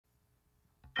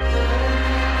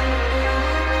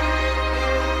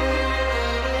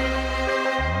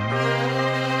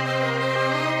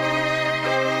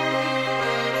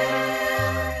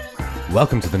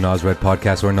Welcome to the Nosred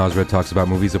Podcast, where Nosred talks about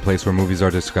movies, a place where movies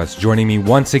are discussed. Joining me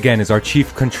once again is our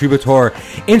chief contributor,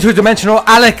 interdimensional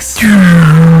Alex.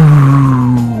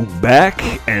 Back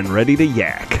and ready to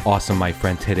yak. Awesome, my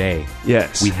friend. Today,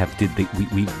 yes, we did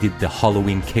the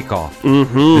Halloween kickoff.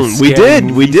 Mm-hmm.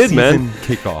 We did, man.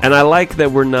 Kickoff. And I like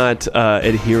that we're not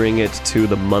adhering it to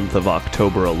the month of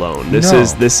October alone. This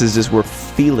is just we're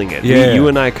feeling it. Yeah. You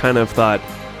and I kind of thought,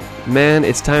 man,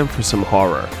 it's time for some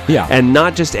horror. Yeah. And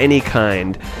not just any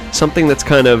kind, something that's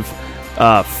kind of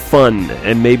fun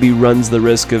and maybe runs the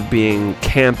risk of being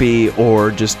campy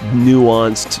or just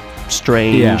nuanced,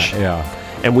 strange. Yeah.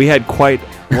 And we had quite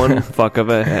one fuck of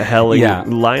a helly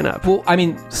lineup. Well, I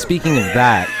mean, speaking of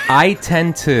that, I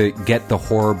tend to get the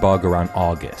horror bug around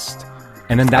August.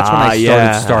 And then that's when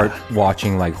I start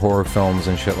watching like horror films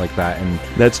and shit like that. And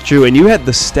that's true. And you had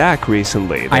the stack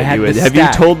recently. Have you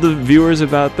told the viewers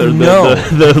about the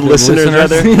listeners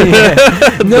rather?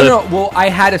 No. Well, I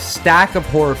had a stack of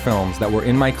horror films that were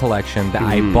in my collection that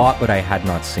I bought but I had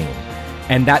not seen.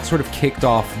 And that sort of kicked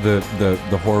off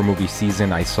the horror movie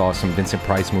season. I saw some Vincent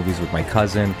Price movies with my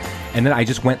cousin. And then I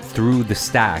just went through the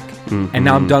stack. And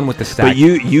now I'm done with the stack. But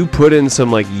you put in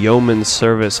some like yeoman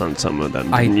service on some of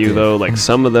them, didn't you, though? Like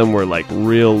some of them were like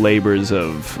real labors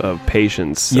of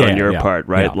patience on your part,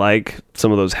 right? Yeah. Like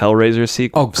some of those Hellraiser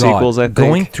sequels, I think.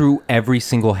 Going through every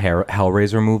single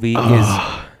Hellraiser movie is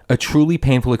a truly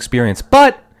painful experience.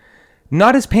 But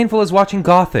not as painful as watching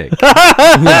Gothic. Which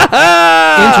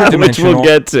we'll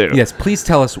get to. Yes, please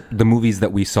tell us the movies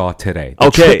that we saw today. The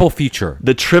triple feature.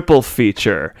 The triple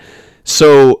feature.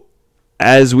 So,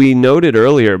 as we noted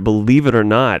earlier, believe it or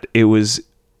not, it was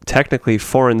technically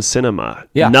foreign cinema.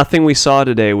 Yeah. Nothing we saw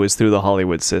today was through the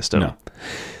Hollywood system. No.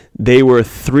 They were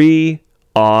three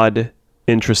odd,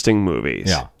 interesting movies.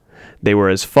 Yeah. They were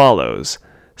as follows.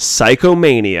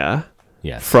 Psychomania.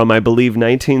 Yes. From, I believe,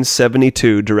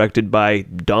 1972, directed by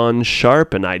Don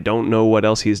Sharp, and I don't know what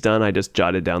else he's done. I just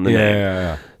jotted down the name.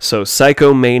 Yeah. So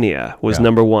Psychomania was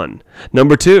number one.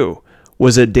 Number two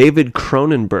was a David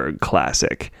Cronenberg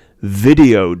classic,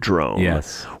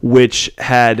 Videodrome, which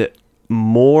had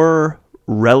more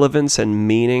relevance and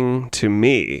meaning to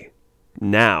me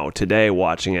now, today,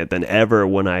 watching it, than ever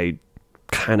when I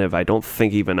don't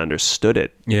think even understood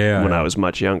it when I was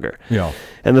much younger. Yeah.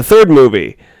 And the third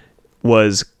movie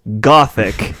was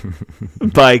Gothic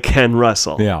by Ken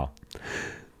Russell. Yeah.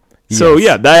 So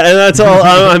that's all.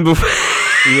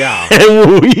 Yeah.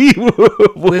 And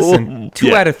Listen,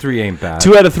 2 out of 3 ain't bad.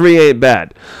 2 out of 3 ain't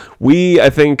bad. We, I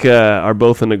think, are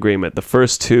both in agreement. The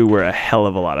first two were a hell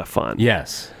of a lot of fun.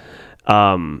 Yes.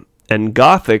 And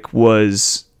Gothic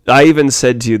was. I even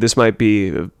said to you, this might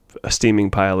be a steaming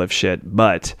pile of shit,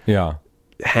 but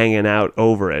hanging out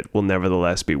over it will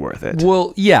nevertheless be worth it.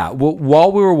 Well, yeah. Well,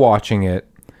 while we were watching it,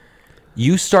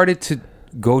 you started to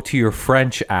go to your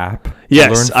French app.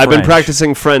 Yes, I've been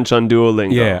practicing French on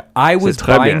Duolingo. Yeah, I was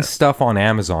buying stuff on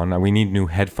Amazon. Now, we need new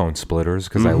headphone splitters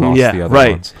because I lost the other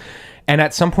ones. And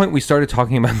at some point, we started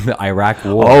talking about the Iraq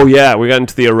War. Oh, yeah. We got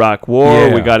into the Iraq War.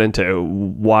 Yeah. We got into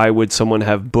why would someone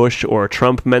have Bush or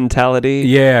Trump mentality.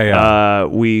 Yeah.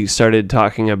 We started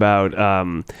talking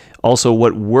about also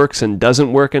what works and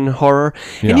doesn't work in horror.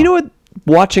 Yeah. And you know what?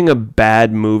 Watching a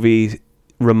bad movie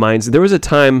reminds... There was a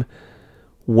time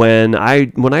when I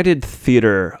did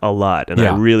theater a lot and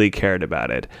I really cared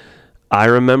about it. I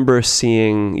remember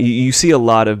seeing, you see a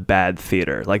lot of bad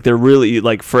theater. Like they're really,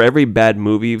 like for every bad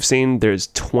movie you've seen, there's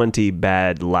 20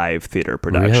 bad live theater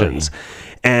productions.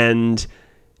 Really? And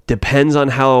depends on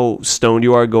how stoned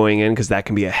you are going in, because that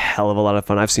can be a hell of a lot of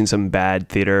fun. I've seen some bad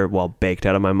theater while baked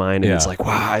out of my mind, and it's like,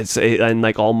 wow, and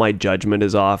like all my judgment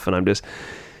is off, and I'm just...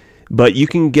 But you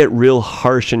can get real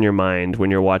harsh in your mind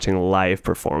when you're watching live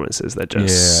performances that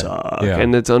just suck. Yeah.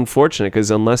 And it's unfortunate,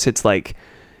 because unless it's like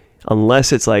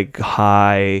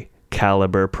high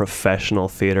caliber professional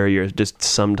theater, you're just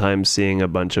sometimes seeing a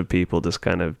bunch of people just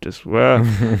kind of just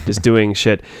doing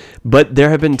shit. But there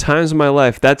have been times in my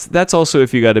life, that's also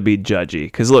if you got to be judgy,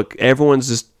 because look, everyone's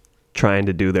just trying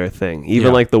to do their thing.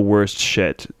 Even like the worst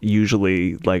shit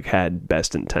usually like had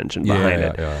best intention behind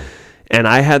it. Yeah. And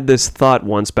I had this thought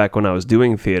once back when I was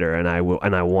doing theater, and I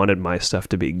wanted my stuff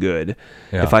to be good.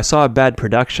 Yeah. If I saw a bad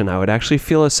production, I would actually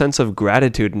feel a sense of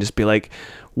gratitude and just be like,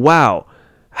 wow,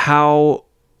 how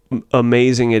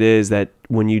amazing it is that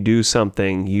when you do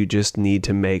something, you just need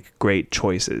to make great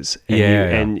choices.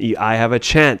 And I have a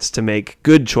chance to make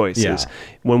good choices. Yeah.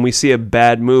 When we see a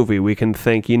bad movie, we can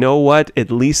think, you know what?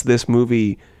 At least this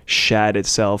movie shat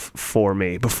itself for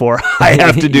me before I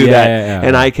have to do that.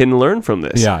 And I can learn from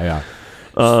this.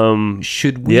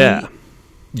 Should we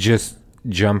just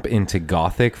jump into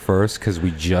Gothic first because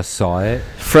we just saw it.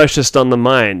 Freshest on the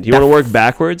mind. You want to work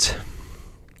backwards?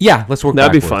 Yeah, let's work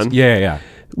That'd backwards. be fun. Yeah.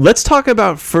 Let's talk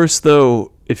about first,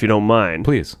 though, if you don't mind.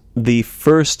 Please. The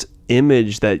first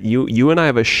image that you and I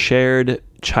have a shared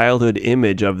childhood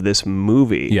image of this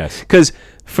movie. Yes. Because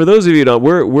for those of you who don't,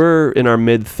 we're in our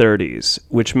mid-30s,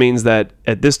 which means that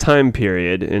at this time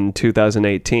period in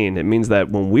 2018, it means that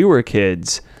when we were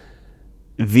kids,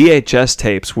 VHS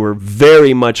tapes were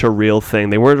very much a real thing.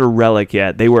 They weren't a relic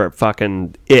yet. They were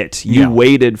fucking it. You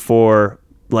waited for,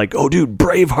 like, oh, dude,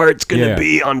 Braveheart's going to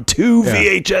be on 2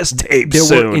 VHS tapes There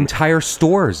soon. were entire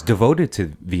stores devoted to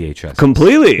VHS.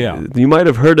 Completely. Yeah. You might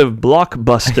have heard of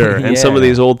Blockbuster and some of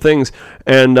these old things.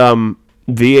 And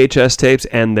VHS tapes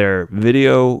and their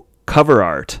video cover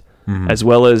art, as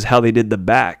well as how they did the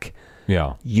back.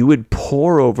 Yeah. You would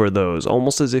pore over those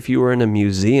almost as if you were in a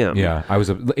museum. Yeah.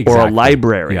 Or a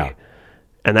library. Yeah.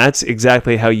 And that's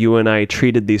exactly how you and I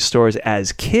treated these stores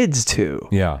as kids too.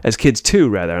 Yeah. As kids too,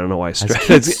 rather. I don't know why I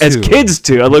stressed As kids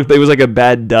too. I looked, it was like a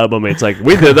bad dub on me. It's like,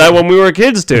 we did that when we were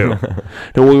kids too.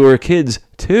 No, when we were kids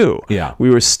too. Yeah. We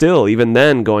were still, even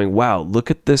then, going, wow, look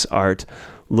at this art.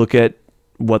 Look at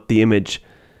what the image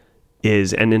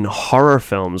is. And in horror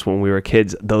films when we were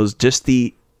kids, those, just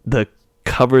the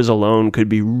covers alone could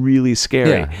be really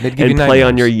scary they'd give and you play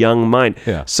on nightmares. your young mind.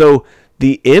 Yeah. So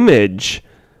the image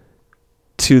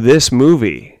to this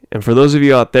movie, and for those of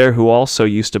you out there who also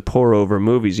used to pore over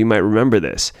movies, you might remember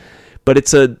this, but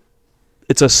it's a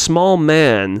small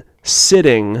man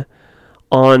sitting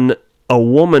on a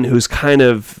woman who's kind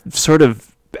of sort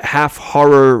of half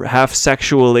horror, half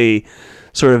sexually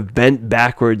sort of bent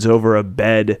backwards over a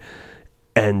bed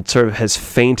and sort of has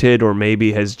fainted or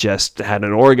maybe has just had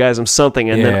an orgasm, something,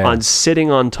 and then sitting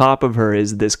on top of her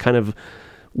is this kind of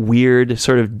weird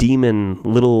sort of demon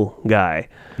little guy.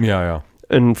 Yeah.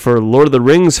 And for Lord of the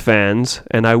Rings fans,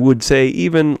 and I would say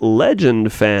even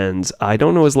Legend fans, I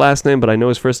don't know his last name, but I know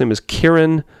his first name is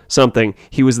Kieran something.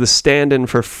 He was the stand-in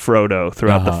for Frodo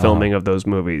throughout the filming of those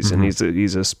movies, and he's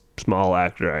a small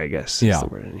actor, I guess. Yeah.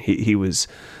 He was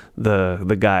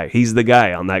the guy. He's the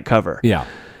guy on that cover. Yeah.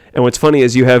 And what's funny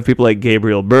is you have people like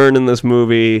Gabriel Byrne in this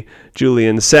movie,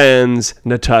 Julian Sands,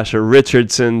 Natasha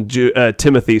Richardson,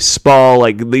 Timothy Spall.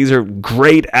 Like, these are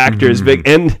great actors. Big,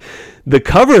 and the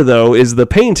cover, though, is the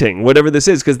painting, whatever this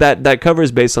is, because that cover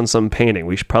is based on some painting.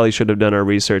 We probably should have done our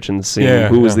research and seen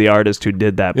who was the artist who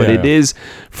did that. But it is,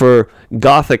 for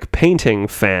Gothic painting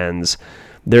fans,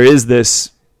 there is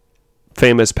this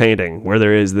famous painting where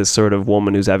there is this sort of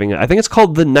woman who's having I think it's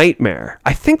called The Nightmare.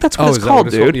 I think that's what it's called,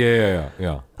 dude.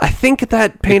 Yeah. I think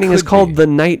that painting is called The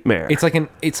Nightmare. It's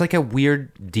like a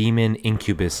weird demon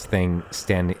incubus thing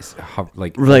standing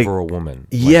like over a woman.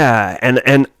 Yeah,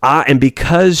 and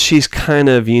because she's kind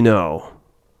of,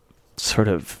 sort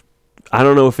of, I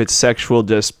don't know if it's sexual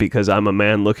just because I'm a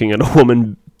man looking at a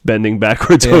woman bending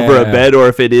backwards over a bed, or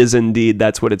if it is indeed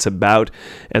that's what it's about,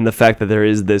 and the fact that there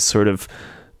is this sort of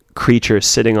creature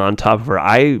sitting on top of her.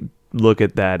 I look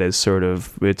at that as sort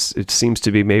of, it seems to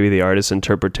be maybe the artist's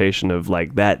interpretation of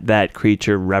like that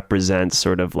creature represents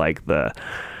sort of like the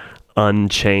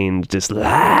unchained, just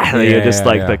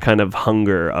the kind of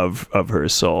hunger of her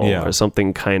soul, or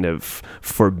something kind of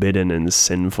forbidden and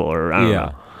sinful, or I don't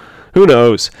know. Who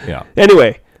knows? Yeah.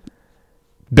 Anyway,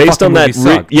 based Fucking on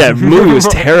that, movie was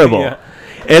terrible.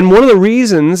 And one of the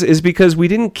reasons is because we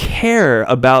didn't care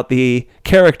about the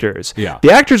characters. Yeah.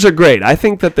 The actors are great. I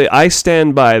think that I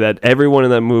stand by that everyone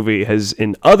in that movie has,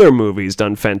 in other movies,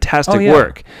 done fantastic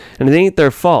work. And it ain't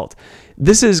their fault.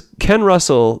 Ken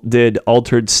Russell did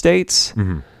Altered States,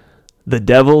 The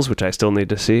Devils, which I still need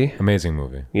to see. Amazing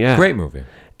movie. Yeah. Great movie.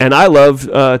 And I love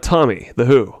Tommy, The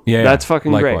Who. Yeah. That's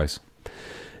fucking likewise. great.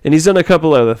 And he's done a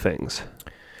couple other things.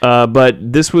 But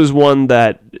this was one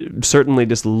that certainly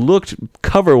just looked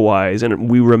cover-wise, and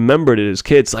we remembered it as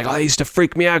kids. Like, it used to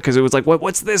freak me out because it was like,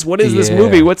 what's this? What is this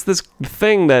movie? What's this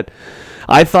thing that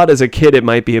I thought as a kid it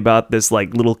might be about this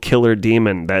like little killer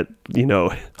demon that,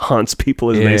 haunts people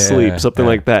as they sleep, something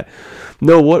like that.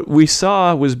 No, what we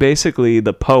saw was basically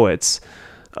the poets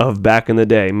of back in the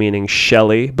day, meaning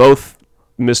Shelley, both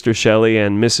Mr. Shelley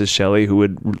and Mrs. Shelley, who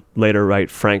would later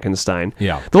write Frankenstein.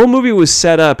 Yeah. The whole movie was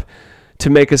set up to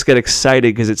make us get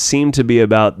excited because it seemed to be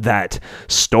about that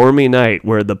stormy night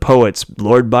where the poets,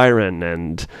 Lord Byron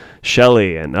and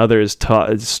Shelley and others,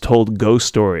 told ghost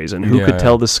stories, and who could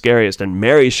tell the scariest. And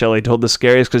Mary Shelley told the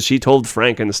scariest because she told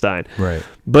Frankenstein. Right.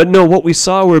 But no, what we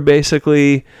saw were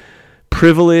basically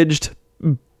privileged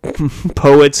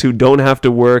poets who don't have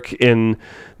to work in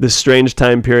this strange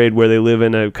time period where they live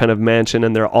in a kind of mansion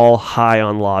and they're all high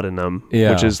on laudanum,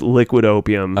 which is liquid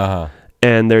opium.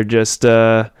 And they're just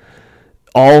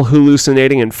all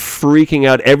hallucinating and freaking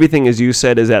out. Everything, as you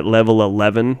said, is at level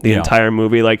 11, the entire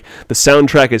movie. Like, the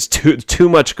soundtrack is too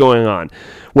much going on.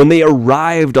 When they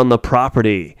arrived on the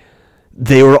property,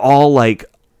 they were all like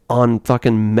on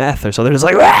fucking meth or something. It was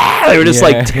like, Rah! They were just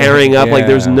like tearing up. Like,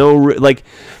 there's no, like,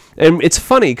 and it's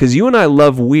funny because you and I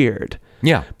love weird.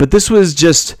 Yeah. But this was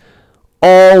just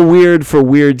all weird for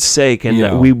weird's sake,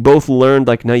 and we both learned,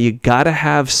 like, now you gotta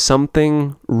have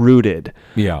something rooted,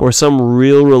 or some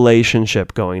real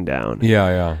relationship going down.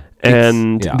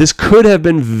 And this could have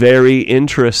been very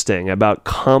interesting about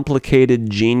complicated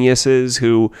geniuses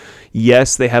who,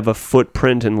 yes, they have a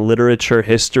footprint in literature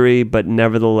history, but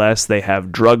nevertheless they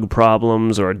have drug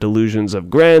problems or delusions of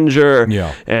grandeur.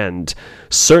 And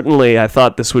certainly I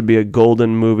thought this would be a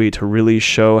golden movie to really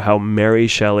show how Mary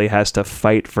Shelley has to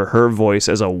fight for her voice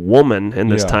as a woman in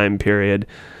this time period.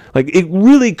 Like, it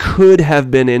really could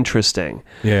have been interesting.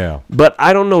 But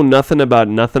I don't know nothing about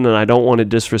nothing, and I don't want to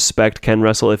disrespect Ken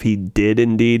Russell if he did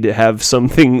indeed have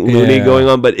something loony going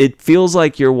on, but it feels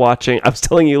like you're watching... I was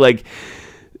telling you, like,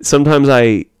 sometimes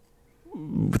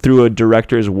through a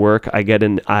director's work, I get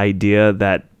an idea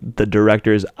that the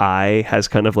director's eye has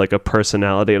kind of like a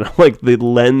personality, and I'm like, the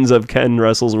lens of Ken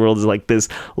Russell's world is like this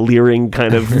leering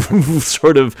kind of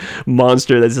sort of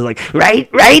monster that's just like, right,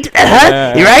 right,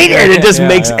 and it just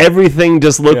makes everything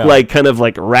just look like kind of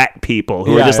like rat people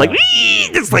who are just like,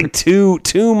 just like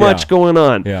too much going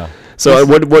on. So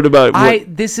what about...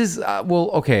 This is, well,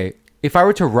 okay, if I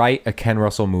were to write a Ken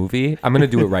Russell movie, I'm going to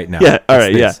do it right now. All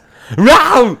right, like,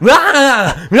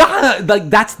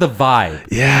 that's the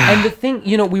vibe. And the thing,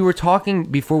 you know, we were talking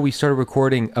before we started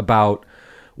recording about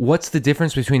what's the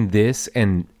difference between this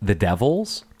and The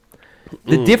Devils.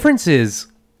 The difference is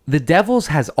The Devils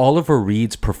has Oliver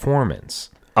Reed's performance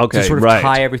to sort of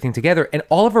tie everything together, and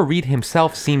Oliver Reed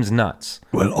himself seems nuts.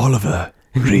 Well, Oliver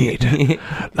Reed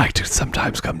liked to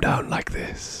sometimes come down like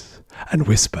this and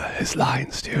whisper his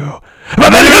lines to you. But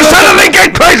then you suddenly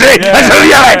get crazy and so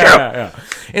yell at you.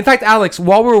 In fact, Alex,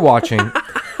 while we were watching,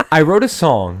 I wrote a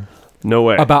song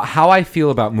about how I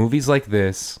feel about movies like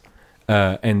this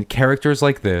and characters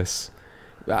like this.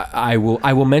 I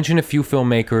will mention a few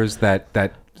filmmakers that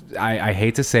I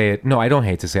hate to say it. No, I don't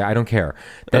hate to say it. I don't care.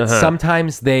 That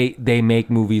sometimes they make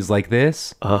movies like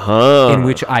this in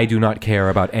which I do not care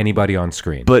about anybody on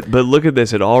screen. But look at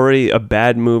this. A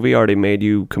bad movie already made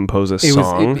you compose a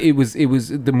song. It was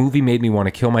the movie made me want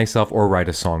to kill myself or write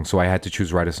a song. So I had to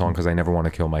choose write a song because I never want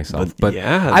to kill myself. But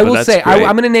I will say,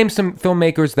 I'm going to name some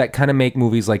filmmakers that kind of make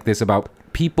movies like this about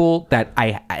people that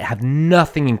I have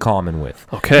nothing in common with.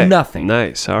 Okay. Nothing.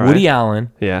 Nice. All right. Woody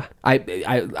Allen. Yeah.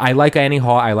 I like Annie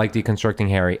Hall. I like Deconstructing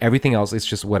Harry. Everything else, it's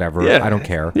just whatever. I don't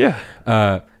care.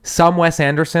 Some Wes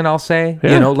Anderson, I'll say.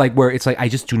 You know, like where it's like, I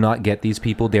just do not get these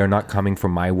people. They're not coming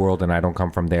from my world and I don't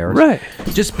come from theirs. Right.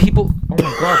 Just people. Oh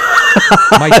my God.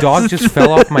 My dog just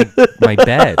fell off my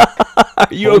bed. Are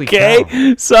you okay,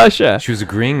 cow. Sasha? She was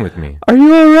agreeing with me. Are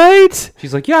you all right?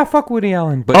 She's like, yeah, fuck Woody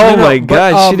Allen. But my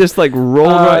God, she just like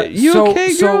rolled right. You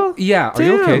okay, girl? So, yeah, are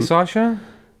you okay, Sasha?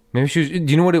 Maybe she was... Do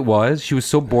you know what it was? She was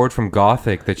so bored from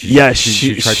Gothic that she tried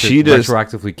to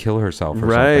retroactively kill herself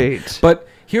or something. But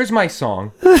here's my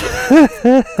song.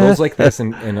 It goes like this,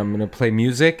 and I'm going to play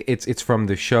music. It's from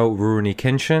the show Rurouni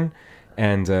Kenshin,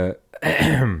 and...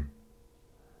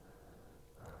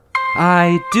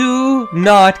 I do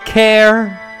not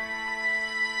care.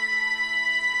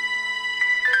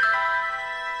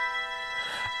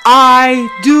 I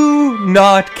do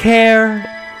not care.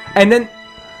 And then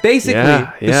basically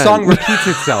the song repeats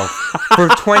itself for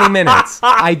 20 minutes.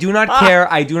 I do not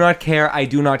care. I do not care. I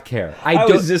do not care. I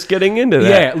was just getting into that.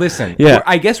 Yeah, listen. Yeah.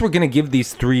 I guess we're going to give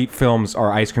these 3 films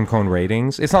our ice cream cone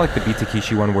ratings. It's not like the Beat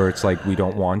Takeshi one where it's like we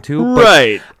don't want to.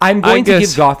 Right. I'm going to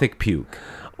give Gothic puke.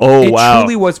 Oh, it wow. It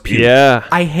truly was puke. Yeah.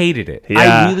 I hated it. Yeah.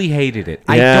 I really hated it.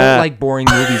 I don't like boring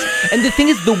movies. And the thing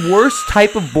is, the worst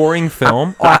type of boring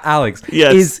film, Alex,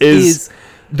 is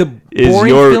the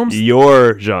boring films.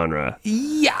 Your genre.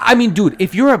 Yeah. I mean, dude,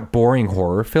 if you're a boring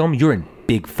horror film, you're in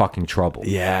big fucking trouble.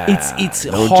 Yeah. It's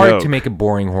hard to make a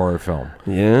boring horror film.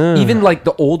 Yeah. Even like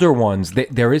the older ones,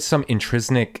 there is some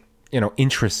intrinsic...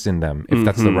 interest in them, if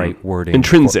that's the right wording.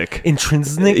 Intrinsic.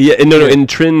 Intrinsic? Yeah, no,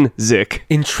 intrinsic.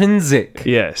 Intrinsic.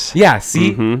 Yes. Yeah,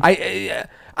 see?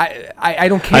 I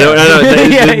don't care. I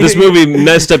don't. This movie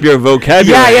messed up your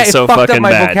vocabulary. Yeah, it so fucked fucking up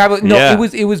my bad. vocabulary. No,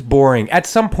 it was boring. At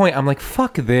some point, I'm like,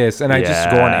 fuck this, and I just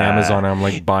go on Amazon and I'm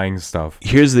like buying stuff.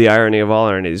 Here's the irony of all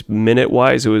ironies.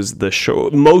 Minute-wise, it was the show.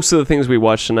 Most of the things we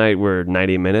watched tonight were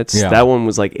 90 minutes. Yeah. That one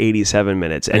was like 87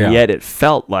 minutes, and yet it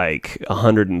felt like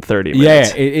 130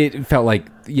 minutes. Yeah, it felt like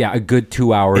a good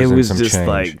 2 hours. It and was some just change.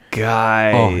 like,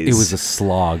 guys. Oh, it was a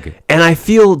slog. And I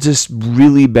feel just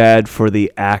really bad for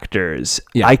the actors.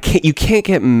 Yeah. You can't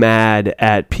get mad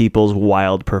at people's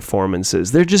wild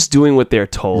performances. They're just doing what they're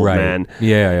told, Right. man.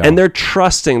 Yeah. And they're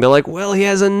trusting. They're like, well, he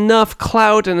has enough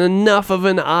clout and enough of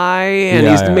an eye, and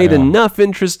he's made enough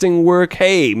interesting work.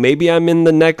 Hey, maybe I'm in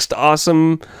the next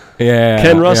awesome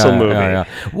Ken Russell movie.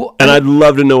 Well, and I'd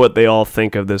love to know what they all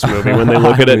think of this movie when they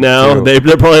look at it now. too.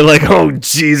 They're probably like, oh,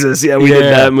 Jesus, we did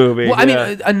that movie. Well, I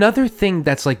mean, another thing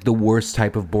that's like the worst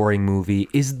type of boring movie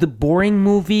is the boring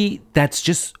movie that's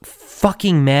just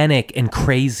fucking manic and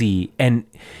crazy. And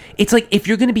it's like, if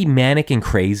you're going to be manic and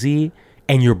crazy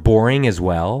and you're boring as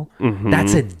well,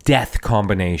 that's a death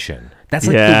combination. That's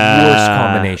like the worst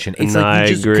combination. It's like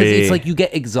you just, because it's like you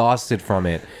get exhausted from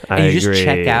it and you just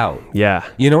check out. Yeah.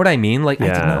 You know what I mean? Like, I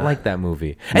did not like that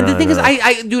movie. And the thing is,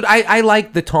 I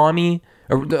like the Tommy,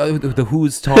 or the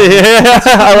Who's Tommy.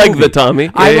 I like the Tommy.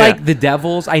 I like the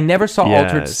Devils. I never saw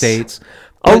Altered States.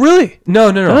 Oh, really? No.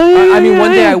 I mean,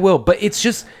 one day I will, but it's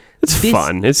just... It's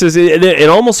fun. It's just, it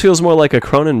almost feels more like a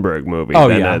Cronenberg movie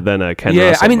than a Ken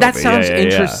Russell I mean, that movie. sounds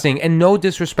interesting. And no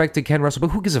disrespect to Ken Russell,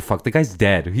 but who gives a fuck? The guy's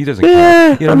dead. He doesn't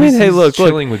care. You know, I mean, hey, he's look.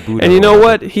 chilling with Buddha. And you know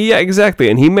what? Exactly.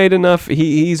 And he made enough.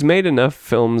 He's made enough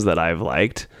films that I've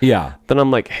liked. Yeah. Then I'm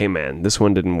like, hey, man, this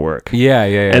one didn't work. Yeah.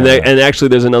 And actually,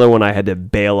 there's another one I had to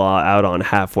bail out on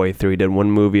halfway through. He did one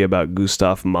movie about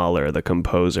Gustav Mahler, the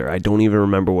composer. I don't even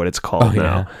remember what it's called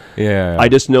now. Yeah. I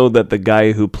just know that the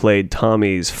guy who played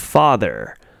Tommy's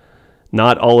father,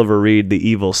 not Oliver Reed, the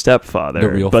evil stepfather, the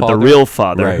real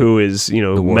father, who is,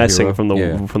 messing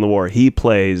hero. from the war. He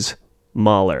plays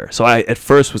Mahler. So I at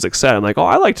first was excited. I'm like, oh,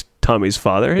 I liked Tommy's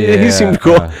father. He seemed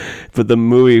cool. But the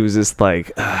movie was just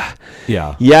like, I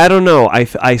don't know.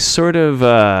 I sort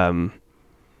of,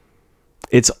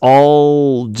 it's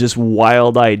all just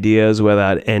wild ideas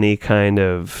without any kind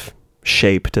of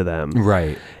shape to them.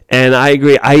 Right. And I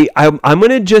agree. I'm going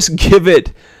to just give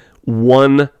it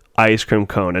one ice cream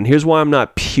cone, and here's why I'm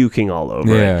not puking all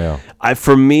over it.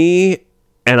 For me,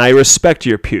 and I respect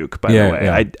your puke, by the way.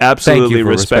 I absolutely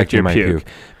respect your puke,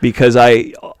 because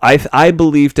I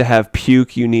believe to have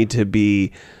puke, you need to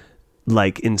be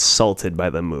like insulted by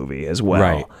the movie as well,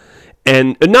 right?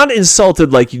 And not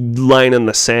insulted like you lying in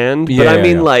the sand, but I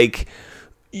mean like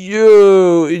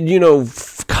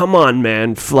come on,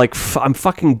 man. I'm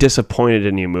fucking disappointed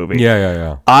in you movie.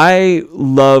 Yeah. I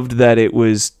loved that it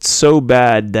was so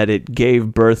bad that it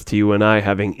gave birth to you and I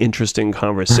having interesting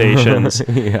conversations.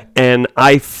 And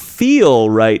I feel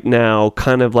right now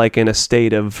kind of like in a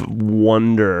state of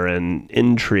wonder and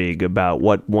intrigue about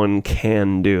what one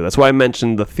can do. That's why I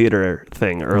mentioned the theater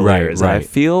thing earlier. Right. I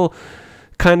feel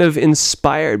kind of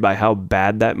inspired by how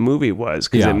bad that movie was,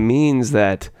 because it means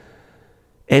that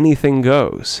anything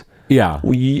goes. Yeah.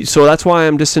 So that's why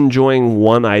I'm just enjoying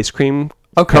one ice cream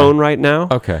cone right now.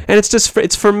 Okay. And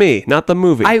it's for me, not the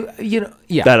movie.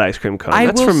 That ice cream cone.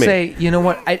 That's for me. I will say, you know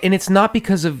what? And it's not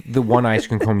because of the one ice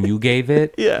cream cone you gave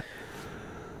it. Yeah.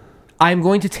 I'm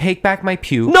going to take back my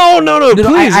puke. No,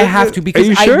 please. I have to, because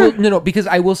Are you sure? because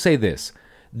I will say this.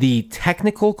 The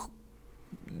technical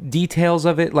details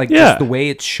of it, like just the way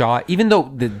it's shot, even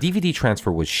though the DVD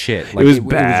transfer was shit, like it was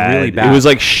bad. It was really bad. It was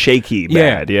like shaky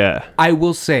bad. Yeah. I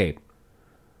will say,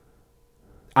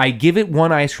 I give it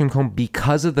one ice cream cone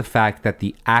because of the fact that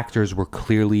the actors were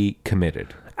clearly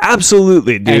committed.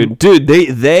 Absolutely, dude.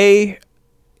 They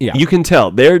you can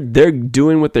tell they're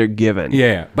doing what they're given.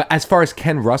 Yeah. But as far as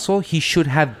Ken Russell, he should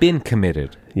have been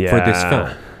committed for this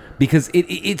film, because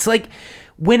it's like,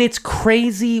 when it's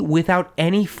crazy without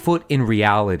any foot in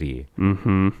reality,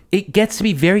 it gets to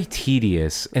be very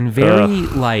tedious and very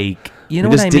like, you know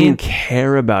what I mean? Didn't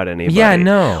care about anybody. Yeah,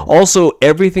 no. Also,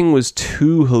 everything was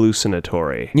too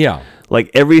hallucinatory. Yeah.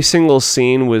 Like every single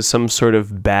scene was some sort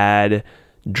of bad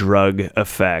drug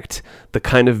effect. The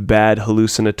kind of bad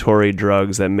hallucinatory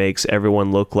drugs that makes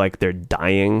everyone look like they're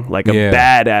dying, like a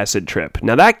bad acid trip.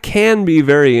 Now that can be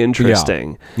very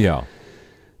interesting. Yeah.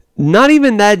 Not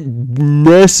even that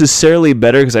necessarily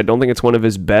better, because I don't think it's one of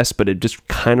his best, but it just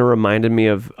kind of reminded me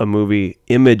of a movie,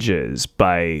 Images,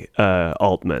 by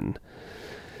Altman.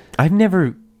 I've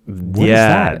never... What is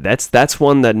that? That's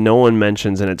one that no one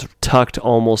mentions, and it's tucked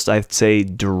almost, I'd say,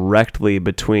 directly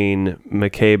between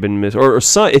McCabe and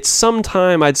it's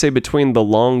sometime, I'd say, between The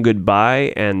Long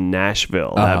Goodbye and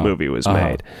Nashville. That movie was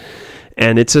made.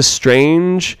 And it's a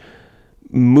strange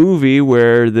movie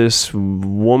where this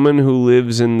woman who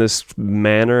lives in this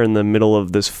manor in the middle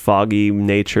of this foggy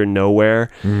nature nowhere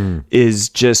is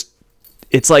just,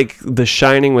 it's like The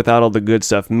Shining without all the good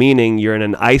stuff, meaning you're in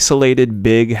an isolated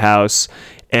big house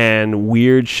and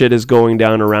weird shit is going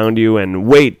down around you, and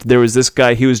wait, there was this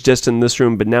guy, he was just in this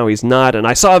room, but now he's not, and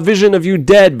I saw a vision of you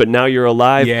dead, but now you're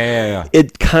alive. Yeah.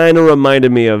 It kind of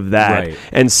reminded me of that. Right.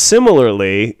 And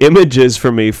similarly, Images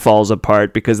for me falls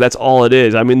apart because that's all it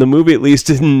is. I mean, the movie at least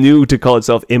knew to call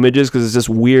itself Images because it's just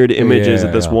weird images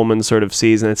that this woman sort of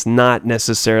sees, and it's not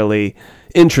necessarily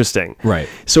interesting. Right.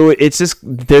 So it's just,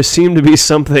 there seemed to be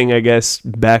something, I guess,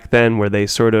 back then where they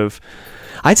sort of,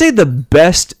 I'd say the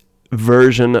best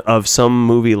version of some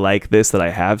movie like this that I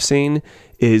have seen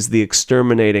is The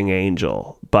Exterminating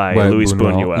Angel by Luis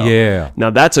Buñuel. Yeah. Now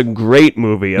that's a great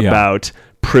movie about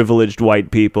privileged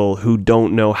white people who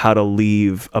don't know how to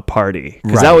leave a party,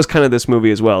 because that was kind of this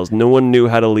movie as well. No one knew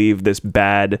how to leave this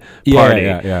bad party.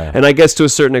 And I guess to a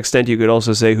certain extent you could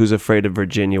also say Who's Afraid of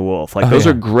Virginia Woolf. Like those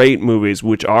are great movies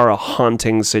which are a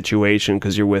haunting situation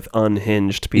because you're with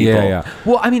unhinged people.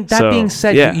 Well, I mean, that being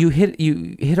said, you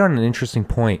hit on an interesting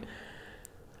point.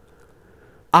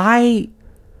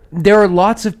 There are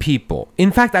lots of people,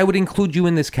 in fact I would include you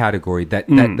in this category,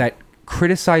 that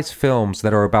criticize films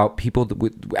that are about people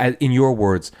that, in your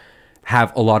words,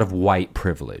 have a lot of white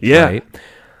privilege. Right?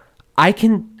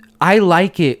 I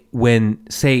like it when,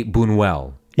 say,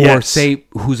 Buñuel or say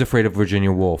Who's Afraid of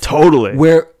Virginia Woolf, totally,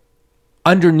 where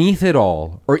underneath it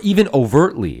all, or even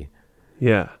overtly,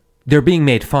 they're being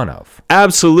made fun of.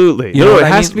 Absolutely. You know it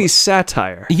has to be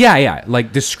satire. Yeah,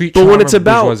 like discreet but charm when it's of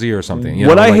about bourgeoisie or something.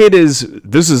 What I hate is,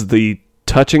 this is the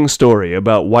touching story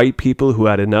about white people who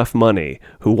had enough money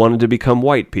who wanted to become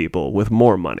white people with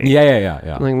more money.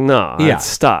 Yeah. Like, no,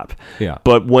 stop. Yeah.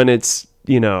 But when it's,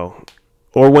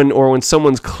 or when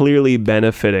someone's clearly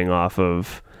benefiting off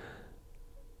of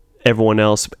everyone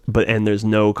else, and there's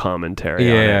no commentary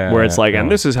on it, where it's like,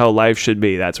 and this is how life should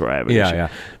be. That's where I have an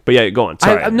issue. But go on.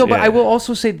 Sorry. But I will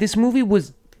also say this movie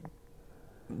was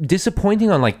disappointing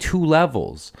on like two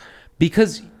levels,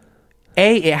 because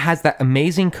it has that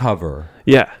amazing cover.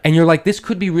 Yeah. And you're like, this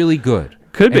could be really good.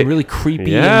 Could be. Really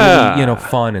creepy and really,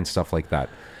 fun and stuff like that.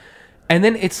 And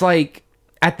then it's like,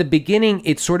 at the beginning,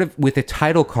 it's sort of with a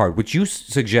title card, which you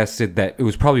suggested that it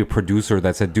was probably a producer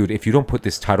that said, dude, if you don't put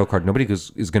this title card, nobody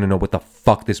is going to know what the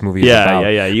fuck this movie is about.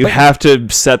 Yeah. You have to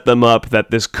set them up that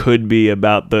this could be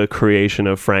about the creation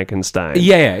of Frankenstein.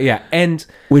 Yeah. And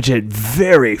which it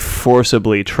very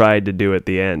forcibly tried to do at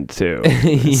the end, too.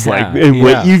 It's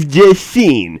what you've just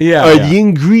seen are the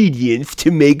ingredients to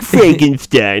make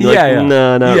Frankenstein.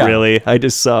 No, not really. I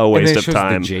just saw a waste of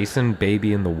time. The Jason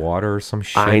baby in the water or some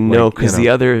shit. I know, because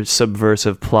the other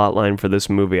subversive plot line for this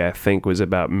movie, I think, was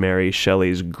about Mary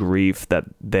Shelley's grief that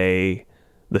the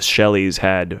Shelleys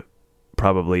had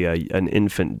probably an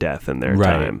infant death in their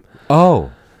time.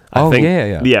 I think,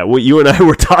 yeah. Well, you and I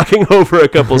were talking over a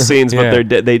couple scenes, but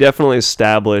they definitely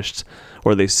established,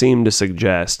 or they seem to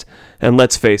suggest, and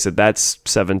let's face it, that's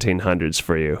 1700s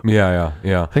for you. Yeah.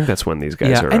 I think that's when these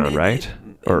guys are around, right?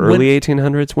 Or early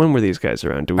 1800s? When were these guys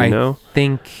around? Do we know? I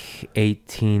think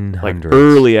 1800s. Like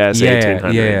early ass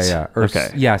 1800s. Yeah.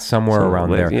 Okay. Somewhere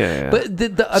around there. Yeah. But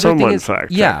the other thing is,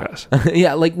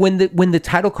 like when the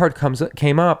title card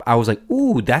came up, I was like,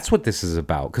 ooh, that's what this is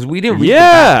about, because we didn't read the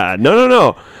back.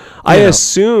 No. I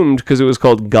assumed, because it was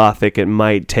called Gothic, it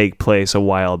might take place a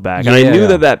while back. And I knew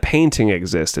that painting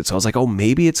existed, so I was like, oh,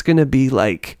 maybe it's going to be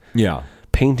like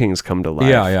paintings come to life.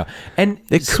 Yeah. And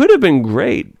it could have been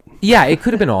great. Yeah, it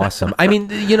could have been awesome. I mean,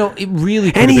 it really could have been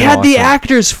awesome. And he had the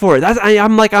actors for it.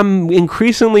 I'm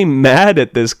increasingly mad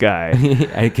at this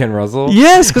guy. Ken Russell?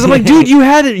 Yes, because I'm like, dude, you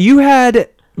had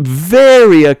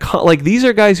very, like, these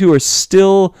are guys who are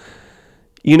still,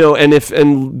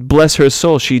 and bless her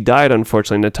soul, she died,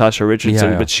 unfortunately, Natasha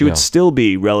Richardson, but she would still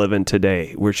be relevant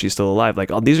today, where she's still alive.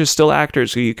 Like, these are still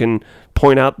actors who you can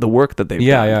point out the work that they've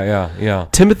done. Yeah.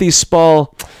 Timothy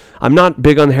Spall, I'm not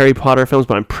big on Harry Potter films,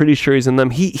 but I'm pretty sure he's in them.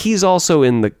 He's also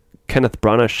in the Kenneth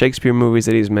Branagh Shakespeare movies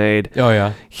that he's made. Oh,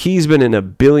 yeah. He's been in a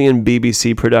billion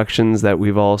BBC productions that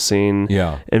we've all seen.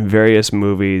 Yeah. And various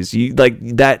movies. Like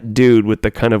that dude with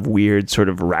the kind of weird sort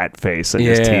of rat face and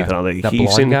his teeth and all that. That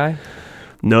blonde guy?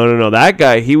 No. That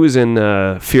guy, he was in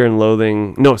Fear and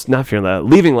Loathing. No, it's not Fear and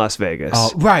Loathing. Leaving Las Vegas.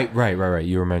 Oh, right.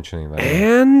 You were mentioning that.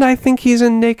 And I think he's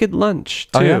in Naked Lunch,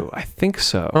 too. Oh, yeah? I think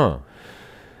so. Huh.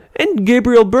 And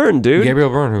Gabriel Byrne, dude. Gabriel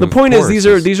Byrne. The point is, these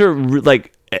are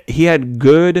like, he had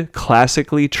good,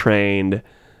 classically trained,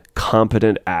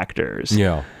 competent actors.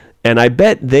 Yeah. And I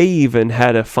bet they even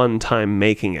had a fun time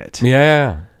making it.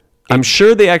 Yeah. I'm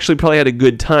sure they actually probably had a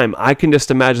good time. I can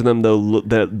just imagine them,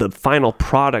 the final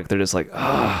product, they're just like,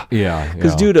 ah. Yeah.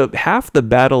 Because, dude, half the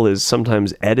battle is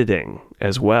sometimes editing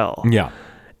as well. Yeah.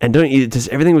 And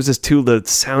everything was just the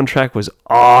soundtrack was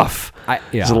off. Yeah.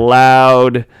 It was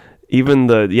loud. Even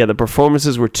the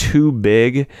performances were too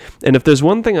big. And if there's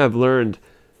one thing I've learned,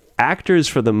 actors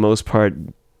for the most part,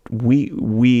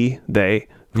 they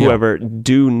whoever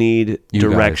do need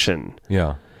direction. Guys.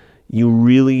 Yeah. You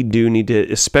really do need to,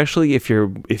 especially if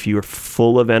you're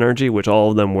full of energy, which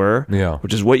all of them were,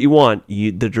 which is what you want.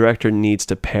 The director needs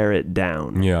to pare it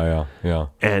down. Yeah.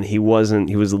 And he wasn't.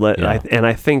 He was and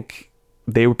I think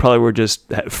they were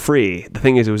just free. The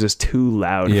thing is, it was just too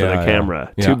loud for the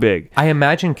camera, too big. I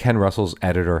imagine Ken Russell's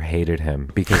editor hated him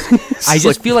because I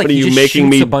just feel like he just making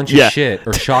shoots a bunch of shit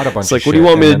or shot a bunch of shit. It's like, what do you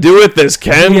want me to do with this,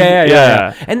 Ken?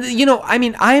 Yeah. And I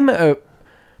mean, I'm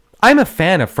a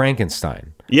fan of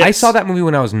Frankenstein. Yes. I saw that movie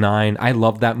when I was 9. I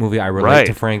love that movie. I relate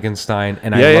to Frankenstein,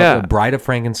 and I love the Bride of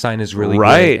Frankenstein is really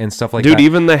great and stuff like that. Dude,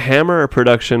 even the Hammer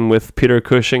production with Peter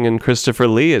Cushing and Christopher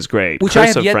Lee is great. Which I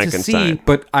have yet to see,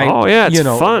 but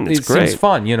it's fun. It's great. Seems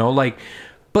fun,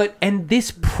 and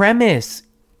this premise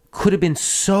could have been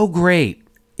so great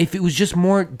if it was just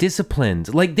more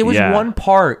disciplined. Like there was one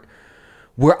part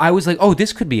where I was like, "Oh,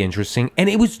 this could be interesting," and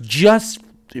it was just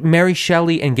Mary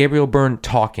Shelley and Gabriel Byrne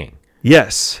talking.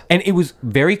 Yes. And it was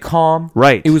very calm.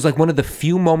 Right. It was like one of the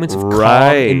few moments of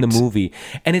calm in the movie.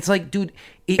 And it's like, dude...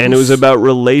 It was about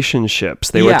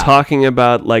relationships. They were talking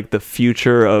about like the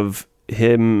future of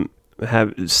him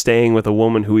staying with a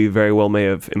woman who he very well may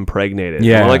have impregnated.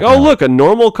 Yeah. Like, look, a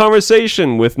normal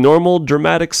conversation with normal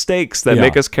dramatic stakes that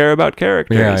make us care about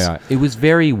characters. Yeah. It was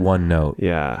very one note.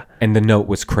 Yeah. And the note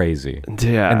was crazy.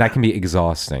 Yeah. And that can be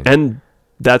exhausting. And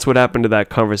that's what happened to that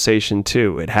conversation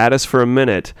too. It had us for a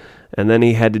minute. And then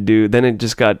then it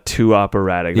just got too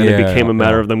operatic. Then it became a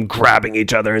matter of them grabbing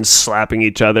each other and slapping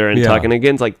each other and talking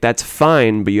again. It's like, that's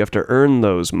fine, but you have to earn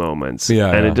those moments. It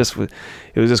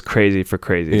was just crazy for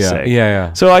crazy's sake.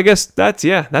 Yeah. So I guess that's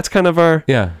kind of our...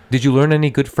 Yeah. Did you learn any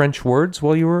good French words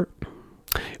while you were...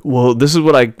 Well, this is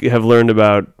what I have learned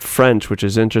about French, which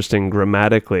is interesting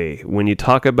grammatically. When you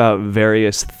talk about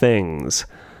various things,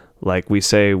 like we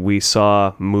say, we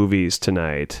saw movies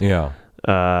tonight. Yeah.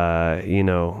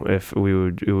 If it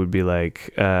would be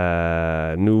like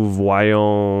nous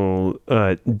voyons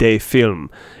des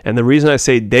films, and the reason I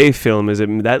say des films is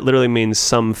that literally means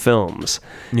some films.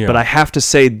 But I have to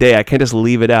say des. I can't just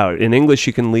leave it out. In English,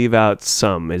 you can leave out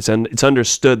some. It's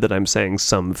understood that I'm saying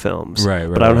some films, right?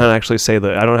 But I don't have to actually say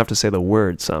I don't have to say the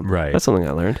word some. Right. That's something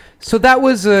I learned. So that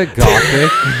was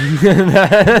Gothic.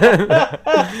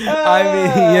 I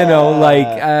mean,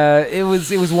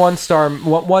 it was 1 star.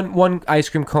 One ice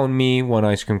cream cone me, 1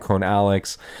 ice cream cone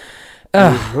Alex.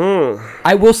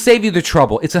 I will save you the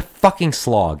trouble. It's a fucking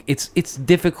slog. It's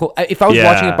difficult. If I was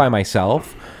watching it by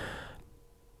myself,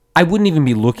 I wouldn't even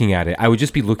be looking at it. I would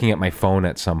just be looking at my phone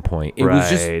at some point. It was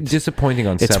just disappointing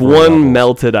on several levels. It's one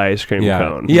melted ice cream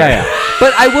cone. Yeah.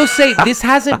 But I will say, this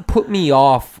hasn't put me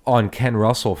off on Ken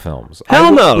Russell films.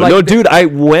 Hell no. No, dude,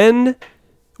 when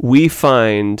we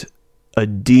find a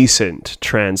decent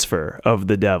transfer of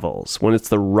The Devils, when it's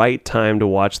the right time to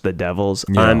watch The Devils,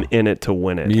 I'm in it to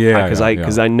win it. Yeah.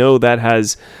 Because I know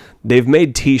they've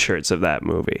made T-shirts of that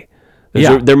movie.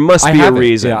 There must be a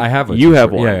reason. Yeah, I have a You t-shirt.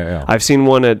 have one. Yeah. I've seen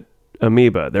one at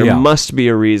Amoeba. There must be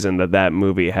a reason that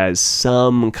movie has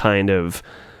some kind of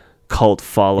cult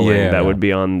following that would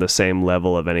be on the same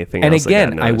level of anything else. And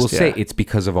again, I will say it's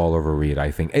because of Oliver Reed,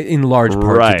 I think, in large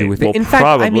part to do with it. Well, in fact,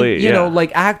 probably, I mean, you know,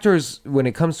 like actors, when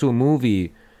it comes to a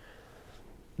movie,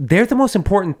 they're the most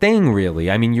important thing, really.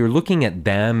 I mean, you're looking at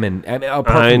them, and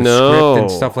apart from the script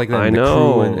and stuff like that. I and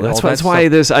know. The crew and that's why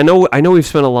this. I know we've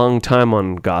spent a long time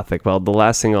on Gothic. Well, the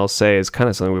last thing I'll say is kind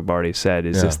of something we've already said.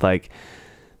 Is just like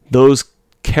those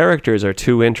characters are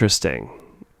too interesting.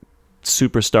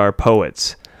 Superstar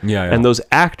poets. And those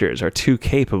actors are too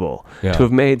capable to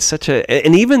have made such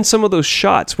and even some of those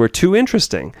shots were too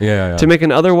interesting to make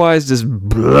an otherwise just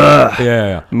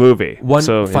movie. One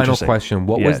final question.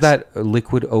 What was that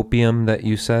liquid opium that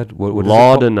you said? What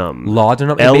laudanum.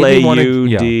 Laudanum. Laudanum.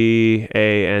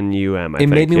 It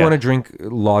made me want to drink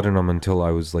laudanum until I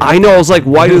was like... I know. I was like,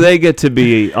 why do they get to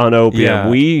be on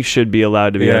opium? We should be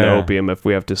allowed to be on opium if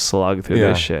we have to slog through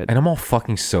this shit. And I'm all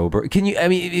fucking sober. Can you... I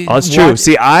mean... That's true.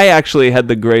 See, I actually had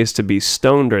the grace to be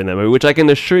stoned during that movie, which I can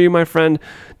assure you, my friend,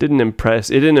 didn't improve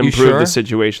the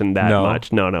situation that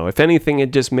much. No. If anything,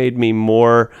 it just made me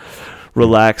more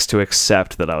relaxed to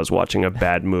accept that I was watching a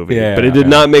bad movie. But it did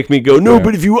not make me go, no,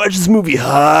 but if you watch this movie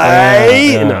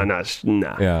high...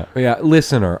 No. Yeah.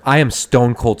 Listener, I am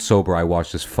stone cold sober. I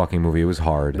watched this fucking movie. It was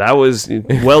hard. That was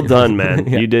well done, man.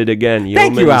 You did, again,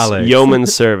 Thank you, Alex.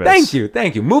 yeoman's service.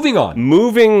 Thank you. Moving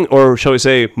on. Or shall we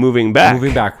say, moving back.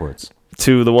 Moving backwards.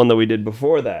 To the one that we did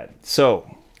before that.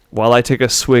 So, while I take a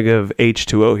swig of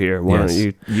H2O here, why Yes.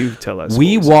 don't you tell us?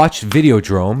 We what was watched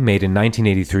Videodrome, made in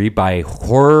 1983 by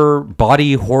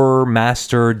body horror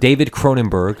master David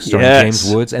Cronenberg, starring Yes.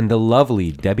 James Woods and the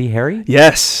lovely Debbie Harry.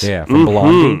 Yes. Yeah, from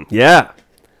Blondie. Yeah.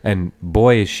 And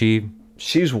boy, is she...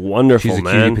 She's wonderful, She's a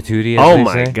man. cutie patootie, as Oh they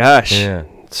my say. gosh. Yeah.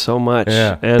 So much.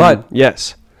 Yeah. And But-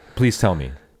 yes. Please tell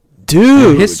me.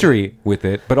 Dude. History with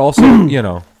it, but also,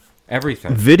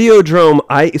 everything. Videodrome,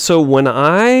 when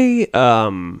I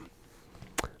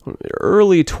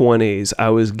early 20s, I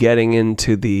was getting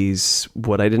into these,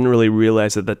 what I didn't really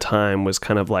realize at the time was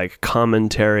kind of like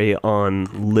commentary on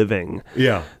living.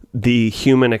 Yeah. The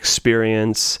human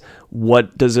experience,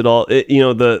 what does it all,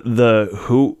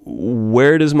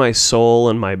 where does my soul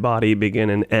and my body begin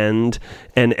and end,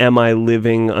 and am I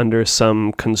living under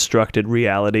some constructed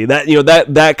reality?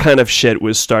 That kind of shit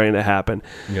was starting to happen.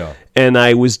 Yeah. And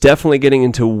I was definitely getting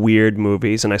into weird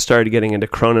movies, and I started getting into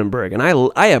Cronenberg, and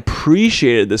I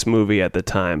appreciated this movie at the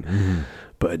time. Mm-hmm.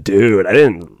 But dude, I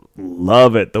didn't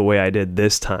love it the way I did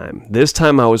this time. This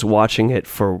time I was watching it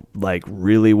for like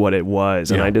really what it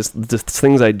was, and Yeah. the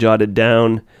things I jotted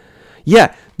down.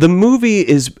 Yeah, the movie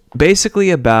is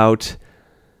basically about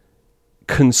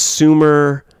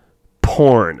consumer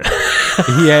porn.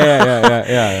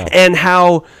 Yeah. And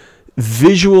how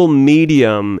visual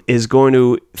medium is going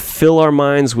to fill our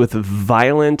minds with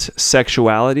violent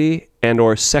sexuality and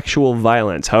or sexual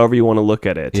violence, however you want to look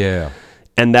at it. Yeah.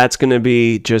 And that's going to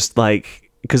be just like,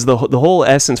 because the whole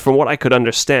essence, from what I could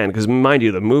understand, because mind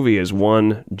you, the movie is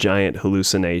one giant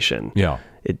hallucination. Yeah.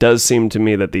 It does seem to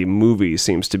me that the movie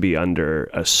seems to be under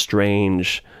a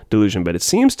strange delusion, but it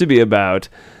seems to be about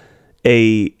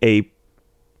a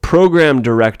program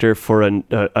director for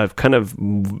a kind of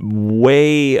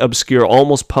way obscure,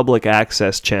 almost public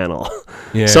access channel.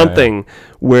 Yeah, Something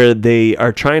where they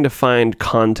are trying to find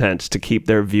content to keep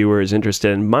their viewers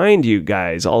interested. And mind you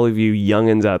guys, all of you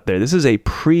youngins out there, this is a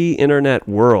pre-internet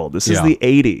world. This is Yeah. the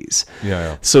 80s.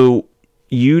 Yeah. So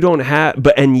you don't have,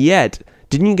 and yet,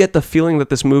 didn't you get the feeling that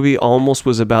this movie almost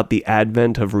was about the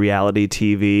advent of reality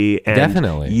TV and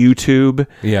Definitely. YouTube?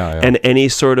 Yeah. And any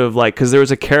sort of like, because there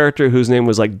was a character whose name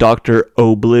was like Dr.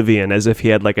 Oblivion, as if he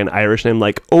had like an Irish name,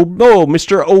 like, oh,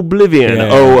 Mr. Oblivion,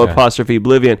 Yeah. apostrophe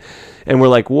Oblivion. And we're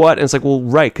like, what? And it's like, well,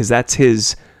 right, because that's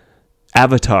his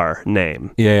avatar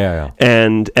name. Yeah.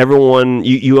 And everyone,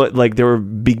 you like, there were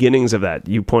beginnings of that.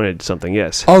 You pointed to something,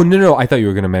 yes. Oh, no. I thought you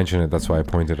were going to mention it. That's why I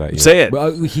pointed at you. Say it.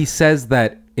 Well, he says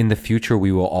that in the future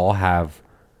we will all have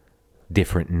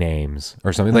different names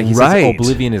or something. Like he Right. says,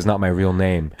 Oblivion is not my real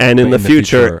name. And in but the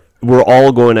future, we're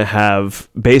all going to have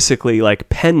basically like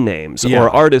pen names Yeah. or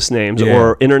artist names Yeah.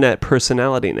 or internet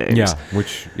personality names. yeah,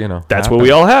 which That's what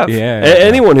we all have. Yeah.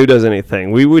 Anyone who does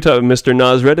anything. We talk Mr.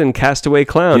 Nosred and Castaway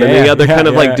Clown and Yeah, the other yeah, kind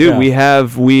of yeah, like, dude, yeah. we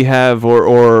have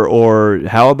or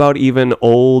how about even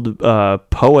old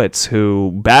poets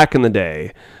who back in the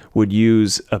day would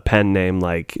use a pen name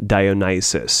like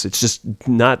Dionysus. It's just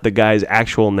not the guy's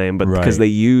actual name, but because Right.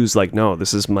 they use like, no,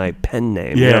 this is my pen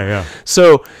name. Yeah.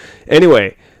 So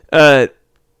anyway,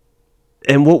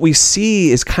 and what we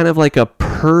see is kind of like a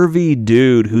pervy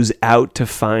dude who's out to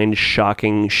find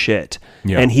shocking shit.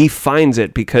 Yeah. And he finds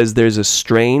it because there's a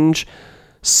strange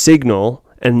signal,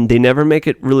 and they never make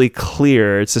it really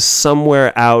clear. It's just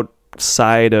somewhere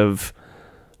outside of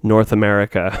North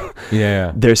America.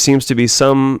 Yeah. There seems to be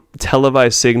some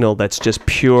televised signal that's just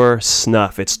pure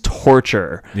snuff. It's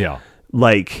torture. Yeah.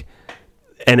 Like,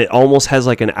 and it almost has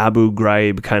like an Abu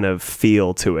Ghraib kind of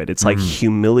feel to it. It's like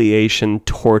humiliation,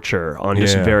 torture on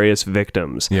just Yeah. various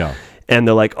victims. Yeah. And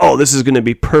they're like, oh, this is going to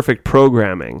be perfect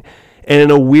programming. And in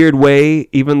a weird way,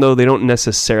 even though they don't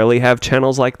necessarily have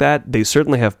channels like that, they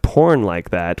certainly have porn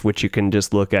like that, which you can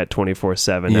just look at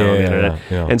 24/7 now on the internet.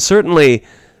 Yeah. And certainly,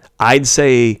 I'd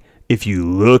say if you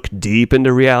look deep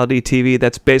into reality TV,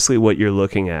 that's basically what you're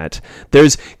looking at.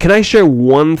 Can I share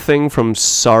one thing from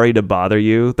Sorry to Bother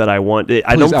You that I want?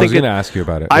 I was going to ask you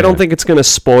about it. I don't think it's going to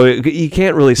spoil. You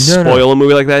can't really spoil a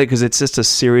movie like that because it's just a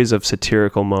series of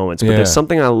satirical moments. But Yeah. there's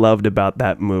something I loved about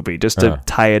that movie, just to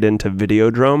tie it into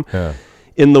Videodrome. Yeah.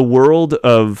 In the world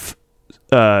of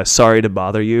Sorry to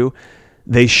Bother You,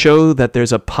 they show that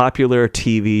there's a popular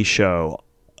TV show,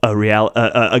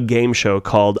 a game show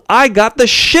called I Got the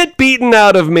Shit Beaten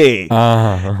Out of Me.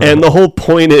 And the whole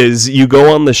point is you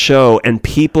go on the show and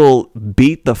people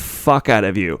beat the fuck out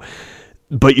of you.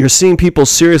 But you're seeing people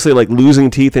seriously like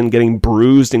losing teeth and getting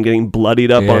bruised and getting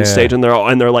bloodied up on stage, and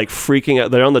they're like freaking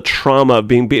out. They're on the trauma of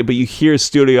being beat, but you hear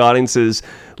studio audiences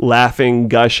laughing,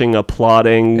 gushing,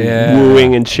 applauding,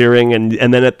 wooing and cheering, and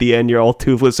then at the end you're all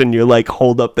toothless and you're like,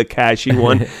 hold up the cash you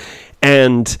won.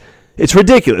 And it's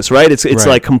ridiculous, right? It's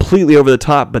like completely over the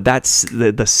top, but that's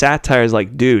the satire is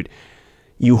like, dude,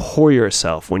 you whore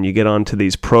yourself when you get onto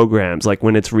these programs, like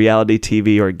when it's reality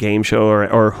TV or game show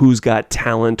or Who's Got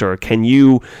Talent or can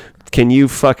you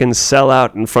fucking sell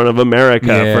out in front of America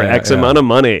for X amount of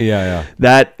money?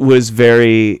 That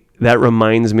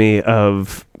reminds me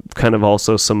of kind of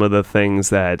also some of the things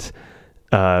that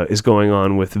is going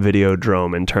on with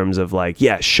Videodrome in terms of like,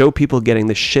 show people getting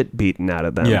the shit beaten out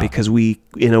of them because we,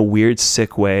 in a weird,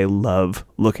 sick way, love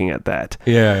looking at that.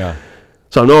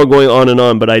 So I know I'm going on and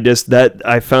on, but I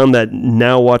found that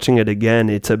now watching it again,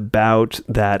 it's about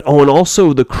that. Oh, and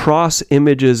also the cross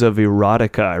images of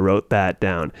erotica. I wrote that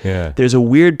down. There's a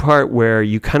weird part where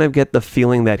you kind of get the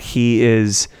feeling that he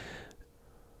is...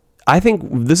 I think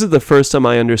this is the first time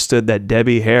I understood that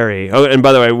Debbie Harry... Oh, and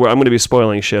by the way, I'm going to be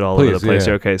spoiling shit all over the place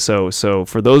here. Okay, so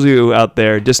for those of you out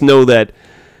there, just know that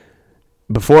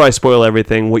before I spoil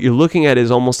everything, what you're looking at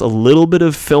is almost a little bit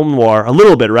of film noir. A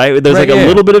little bit, right? There's a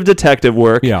little bit of detective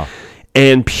work.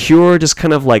 And pure just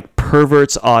kind of like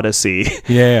pervert's odyssey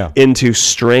into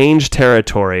strange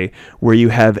territory where you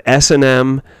have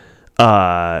S&M...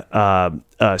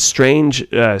 strange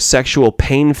sexual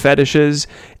pain fetishes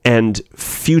and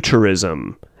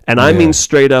futurism. And I mean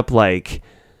straight up like,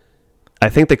 I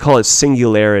think they call it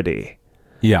singularity.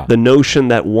 The notion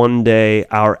that one day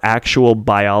our actual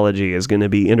biology is going to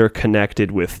be interconnected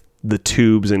with the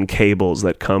tubes and cables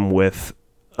that come with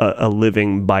a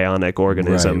living bionic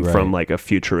organism from like a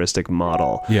futuristic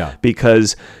model.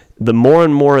 Because the more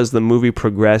and more as the movie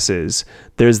progresses,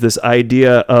 there's this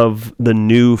idea of the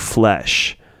new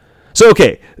flesh. So,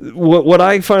 okay, what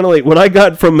I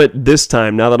got from it this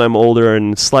time, now that I'm older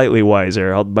and slightly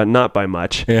wiser, but not by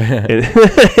much, is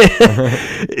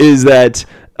that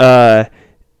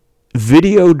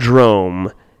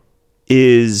Videodrome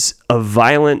is a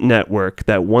violent network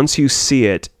that once you see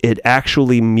it, it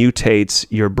actually mutates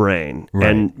your brain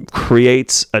and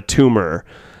creates a tumor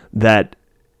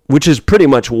which is pretty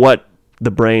much what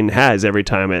the brain has every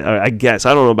time. I guess,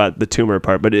 I don't know about the tumor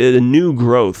part, but a new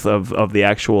growth of the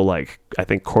actual, like, I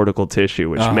think cortical tissue,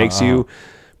 which makes you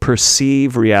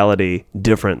perceive reality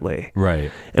differently.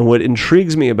 And what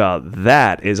intrigues me about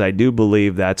that is I do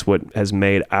believe that's what has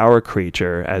made our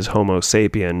creature as Homo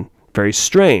sapien very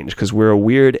strange, because we're a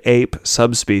weird ape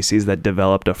subspecies that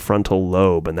developed a frontal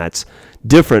lobe, and that's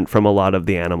different from a lot of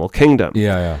the animal kingdom.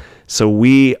 So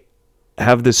we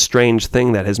have this strange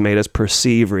thing that has made us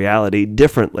perceive reality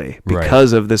differently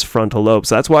because of this frontal lobe.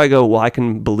 So that's why I go, well, I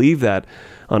can believe that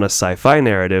on a sci-fi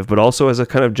narrative, but also as a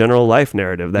kind of general life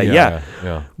narrative that,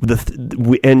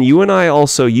 and you and I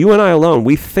alone,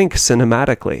 we think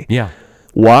cinematically.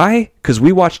 Why? Because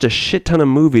we watched a shit ton of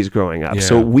movies growing up.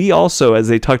 So we also, as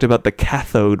they talked about the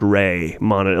cathode ray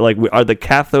monitor, like the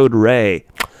cathode ray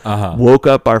woke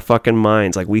up our fucking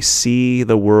minds. Like we see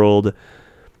the world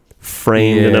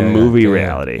framed in a movie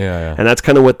reality. And that's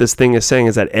kind of what this thing is saying,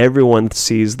 is that everyone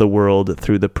sees the world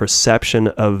through the perception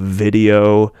of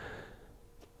video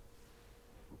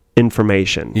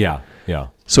information.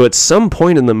 So at some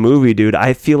point in the movie, dude,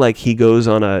 I feel like he goes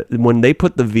on when they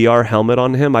put the VR helmet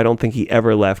on him, I don't think he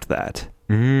ever left that.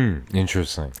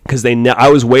 Interesting. Because I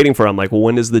was waiting for him, like, well,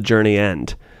 when does the journey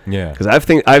end? Because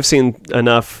I've seen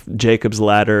enough Jacob's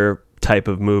Ladder type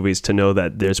of movies to know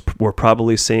that we're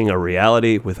probably seeing a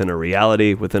reality within a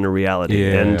reality within a reality.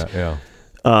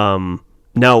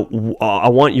 Now I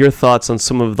want your thoughts on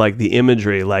some of like the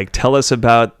imagery. Like, tell us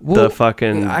about the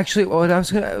fucking... Actually, what I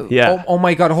was gonna... Oh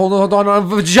my god, hold on. A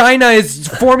vagina is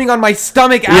forming on my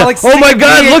stomach, Alex. Oh my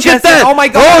god, look at that. Oh my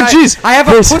god. Oh jeez. I have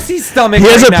a pussy stomach. He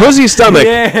has a pussy stomach.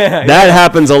 That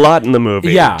happens a lot in the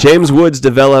movie. James Woods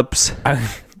develops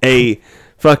a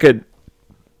fucking...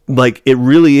 Like, it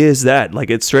really is that. Like,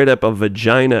 it's straight up a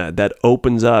vagina that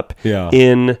opens up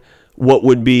in what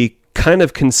would be kind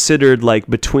of considered like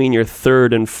between your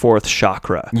third and fourth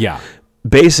chakra.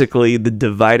 Basically, the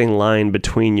dividing line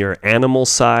between your animal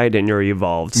side and your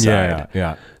evolved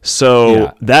side.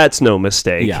 So that's no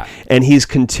mistake. And he's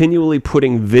continually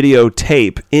putting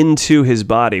videotape into his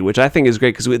body, which I think is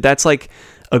great, because that's like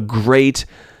a great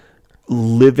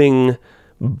living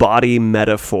body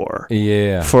metaphor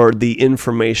for the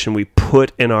information we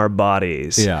put in our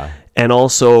bodies. And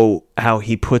also how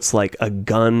he puts like a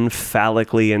gun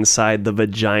phallically inside the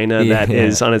vagina that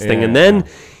is on his thing. And then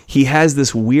he has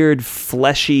this weird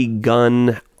fleshy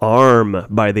gun arm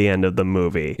by the end of the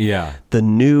movie. The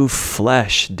new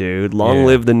flesh, dude. Long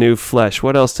live the new flesh.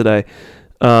 What else did I...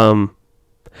 I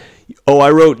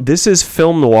wrote, this is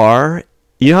film noir.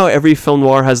 You know how every film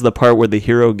noir has the part where the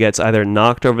hero gets either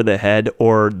knocked over the head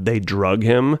or they drug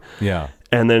him?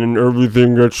 And then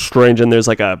everything gets strange, and there's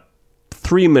like a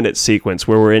 3-minute sequence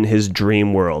where we're in his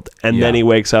dream world, and then he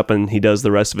wakes up and he does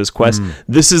the rest of his quest.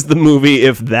 This is the movie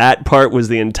if that part was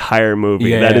the entire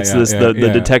movie.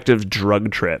 The detective's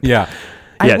drug trip. Yeah.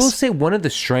 Yes. I will say one of the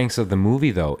strengths of the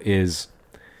movie, though, is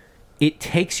it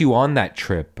takes you on that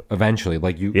trip eventually.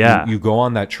 Like, you go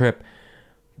on that trip,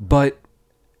 but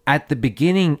at the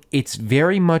beginning, it's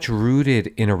very much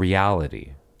rooted in a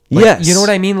reality. Like, yes. You know what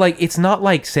I mean? Like, it's not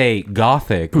like, say,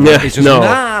 Gothic. Yeah, it's just,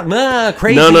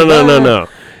 crazy. No.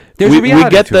 There's a reality we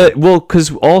get to it. Well,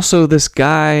 because also this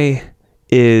guy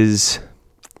is...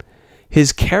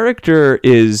 His character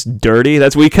is dirty.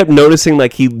 That's what we kept noticing.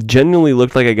 Like, he genuinely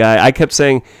looked like a guy. I kept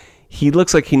saying... He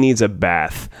looks like he needs a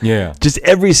bath. Yeah. Just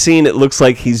every scene, it looks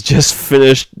like he's just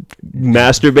finished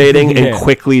masturbating and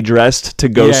quickly dressed to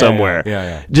go somewhere.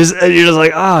 Yeah. Just you're just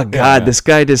like, oh god, this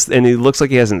guy just, and he looks like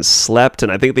he hasn't slept.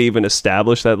 And I think they even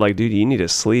established that, like, dude, you need to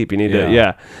sleep. You need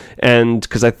to, And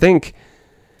because I think,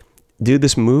 dude,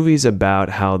 this movie's about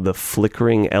how the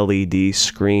flickering LED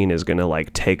screen is going to,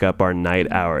 like, take up our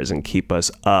night hours and keep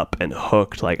us up and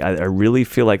hooked. Like, I really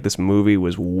feel like this movie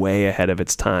was way ahead of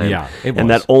its time. Yeah, it was. And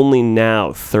that only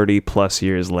now, 30 plus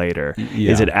years later,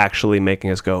 is it actually making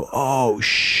us go, oh,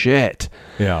 shit.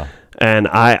 Yeah. And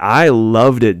I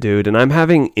loved it, dude. And I'm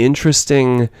having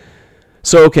interesting...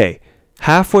 So, okay,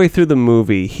 halfway through the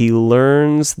movie, he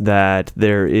learns that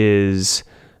there is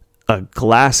a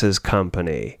glasses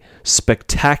company,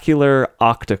 Spectacular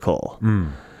Optical.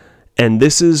 And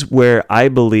this is where I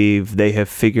believe they have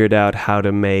figured out how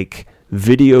to make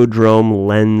Videodrome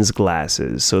lens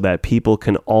glasses so that people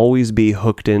can always be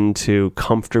hooked into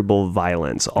comfortable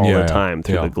violence all the time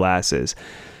through the glasses.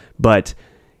 But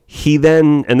he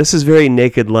then, and this is very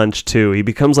Naked Lunch too, he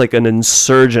becomes like an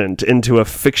insurgent into a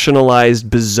fictionalized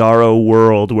bizarro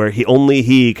world where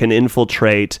he can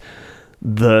infiltrate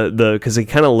because he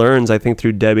kind of learns, I think,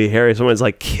 through Debbie Harry, someone's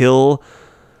like, kill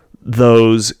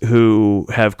those who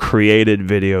have created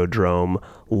Videodrome,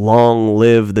 long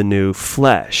live the new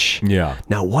flesh. Yeah.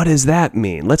 Now, what does that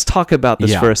mean? Let's talk about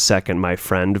this for a second, my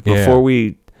friend, before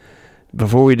we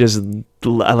just,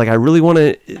 like, I really want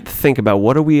to think about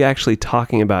what are we actually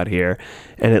talking about here,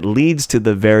 and it leads to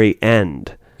the very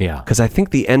end. Yeah. Because I think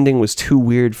the ending was too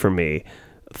weird for me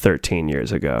 13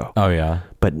 years ago. Oh, yeah.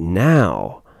 But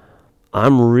now...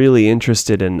 I'm really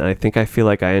interested in, I feel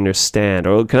like I understand,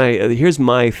 or here's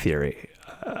my theory.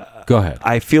 Go ahead.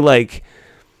 I feel like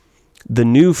the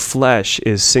new flesh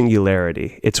is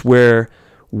singularity. It's where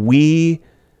we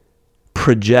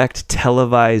project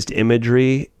televised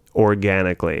imagery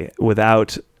organically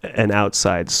without an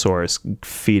outside source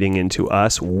feeding into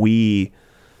us. We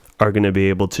are going to be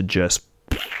able to just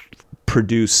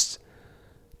produce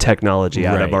technology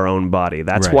out of our own body.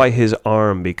 That's why his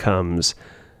arm becomes...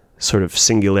 sort of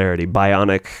singularity,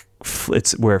 bionic.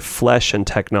 It's where flesh and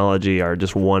technology are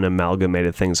just one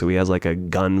amalgamated thing. So he has like a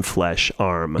gun flesh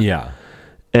arm. Yeah.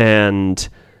 And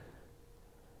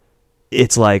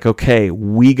it's like, okay,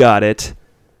 we got it.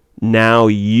 Now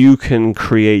you can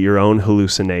create your own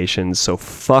hallucinations. So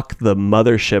fuck the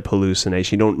mothership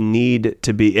hallucination. You don't need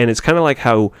to be, and it's kind of like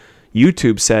how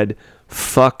YouTube said,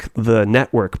 fuck the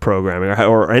network programming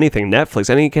or anything, Netflix,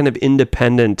 any kind of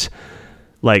independent.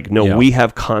 Like, no, we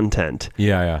have content.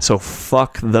 Yeah. So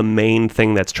fuck the main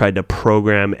thing that's tried to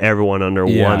program everyone under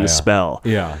one spell.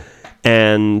 Yeah.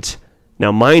 And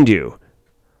now, mind you,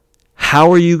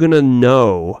 how are you going to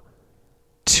know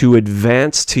to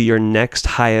advance to your next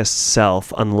highest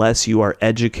self unless you are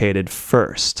educated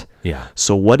first? Yeah.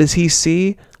 So what does he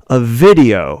see? A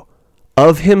video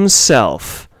of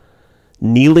himself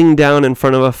kneeling down in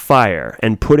front of a fire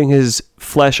and putting his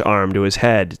flesh arm to his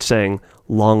head, saying,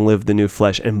 long live the new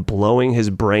flesh, and blowing his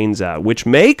brains out, which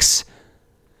makes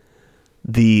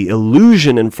the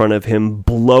illusion in front of him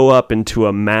blow up into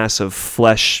a mass of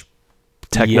flesh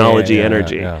technology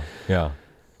energy. Yeah.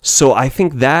 So I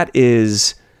think that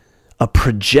is a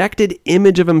projected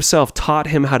image of himself taught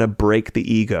him how to break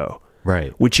the ego.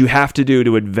 Right. Which you have to do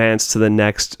to advance to the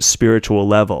next spiritual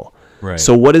level. Right.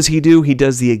 So what does he do? He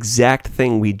does the exact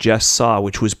thing we just saw,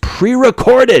 which was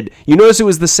pre-recorded. You notice it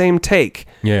was the same take.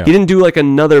 Yeah. He didn't do like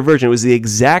another version. It was the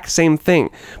exact same thing.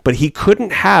 But he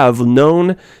couldn't have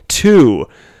known to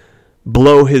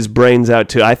blow his brains out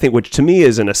to, I think, which to me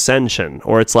is an ascension.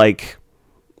 Or it's like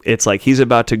he's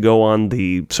about to go on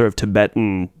the sort of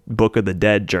Tibetan Book of the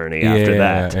Dead journey after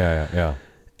that. Yeah.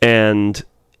 And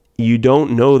you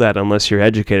don't know that unless you're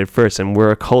educated first, and we're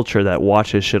a culture that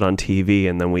watches shit on TV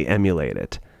and then we emulate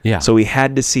it. Yeah. So he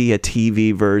had to see a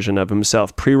TV version of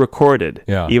himself pre-recorded,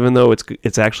 even though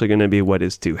it's actually going to be what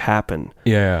is to happen.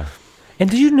 Yeah.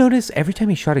 And did you notice every time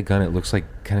he shot a gun, it looks like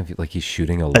kind of like he's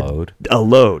shooting a load? A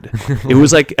load. It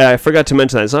was like, I forgot to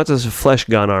mention that. It's not just a flesh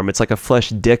gun arm. It's like a flesh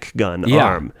dick gun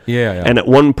arm. Yeah. And at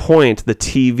one point, the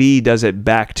TV does it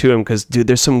back to him because, dude,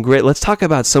 there's some great... Let's talk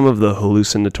about some of the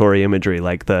hallucinatory imagery,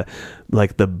 like the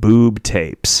boob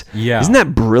tapes. Yeah. Isn't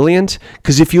that brilliant?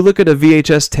 Because if you look at a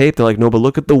VHS tape, they're like, no, but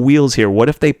look at the wheels here. What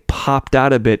if they popped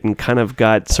out a bit and kind of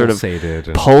got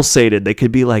pulsated? They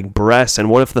could be like breasts. And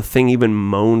what if the thing even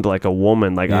moaned like a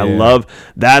woman? Like, I love...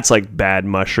 That's like bad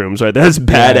mushrooms, right? That's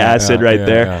bad acid right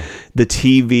there. Yeah. The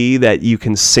TV that you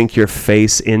can sink your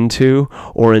face into,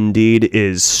 or indeed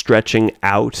is stretching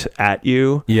out at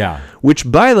you. Yeah. Which,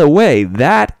 by the way,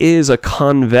 that is a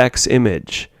convex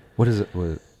image. What is it?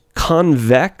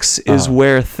 Convex is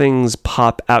where things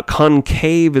pop out.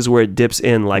 Concave is where it dips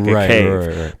in like a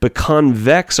cave. Right. But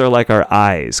convex are like our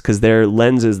eyes because they're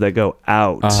lenses that go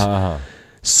out.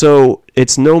 So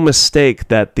it's no mistake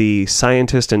that the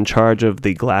scientist in charge of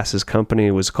the glasses company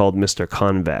was called Mr.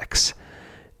 Convex.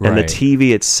 And the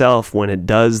TV itself, when it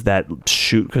does that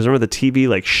shoot, because remember the TV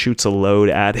like shoots a load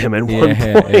at him at one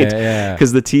point,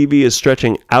 because the TV is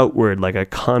stretching outward like a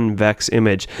convex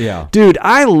image. Yeah. Dude,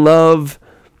 I love...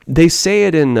 They say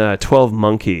it in 12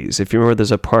 Monkeys. If you remember,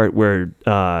 there's a part where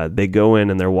they go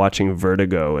in and they're watching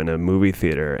Vertigo in a movie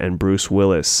theater, and Bruce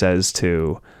Willis says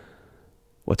to...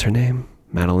 What's her name?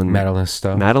 Madeline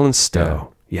Stowe. Madeline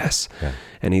Stowe, yes. Yeah.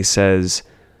 And he says...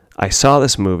 I saw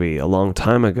this movie a long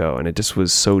time ago, and it just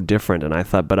was so different. And I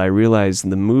thought, but I realized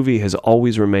the movie has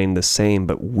always remained the same,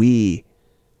 but we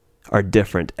are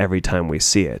different every time we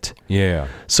see it. Yeah.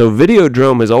 So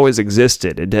Videodrome has always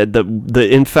existed. It had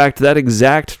in fact, that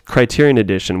exact Criterion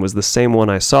edition was the same one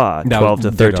I saw 12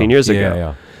 to 13 years ago.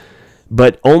 Yeah.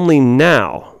 But only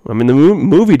now. I mean, the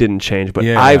movie didn't change, but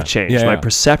I've changed. My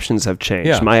perceptions have changed.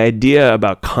 Yeah. My idea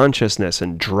about consciousness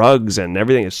and drugs and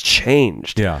everything has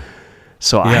changed. Yeah.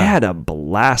 So I had a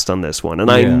blast on this one, and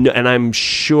I'm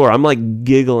sure I'm like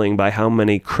giggling by how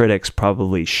many critics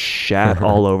probably shat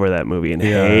all over that movie and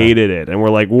hated it, and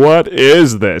were like, "What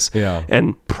is this?" Yeah,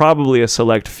 and probably a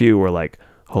select few were like,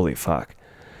 "Holy fuck!"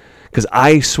 Because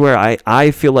I swear, I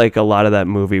feel like a lot of that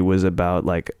movie was about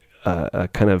like a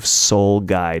kind of soul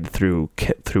guide through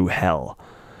hell.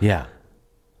 Yeah,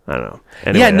 I don't know.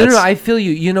 Anyway, no, I feel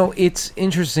you. You know, it's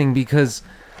interesting because.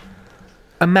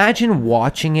 Imagine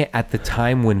watching it at the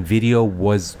time when video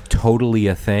was totally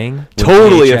a thing.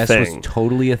 Totally VHS a thing. Was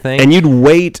totally a thing. And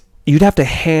you'd have to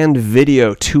hand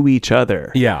video to each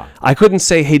other. Yeah. I couldn't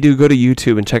say, hey, dude, go to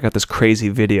YouTube and check out this crazy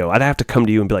video. I'd have to come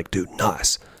to you and be like, dude,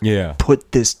 Nas,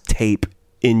 put this tape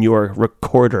in your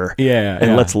recorder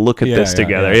and let's look at this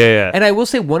together. Yeah. And I will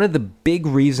say one of the big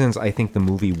reasons I think the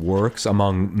movie works,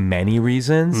 among many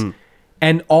reasons,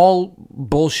 and all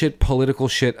bullshit political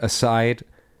shit aside,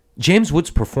 James Woods'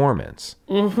 performance.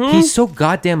 Mm-hmm. He's so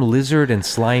goddamn lizard and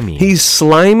slimy. He's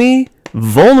slimy,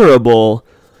 vulnerable,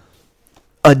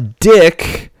 a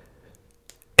dick,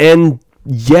 and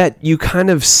yet you kind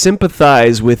of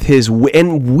sympathize with his...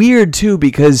 And weird, too,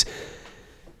 because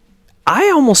I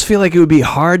almost feel like it would be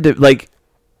hard to... Like,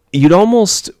 you'd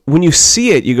almost... When you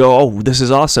see it, you go, oh, this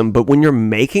is awesome. But when you're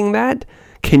making that...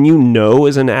 Can you know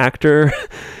as an actor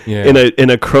in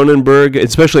a Cronenberg,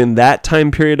 especially in that time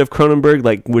period of Cronenberg,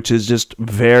 like which is just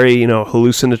very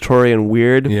hallucinatory and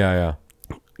weird? Yeah.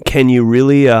 Can you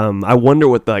really? I wonder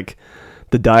what like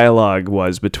the dialogue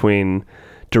was between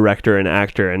director and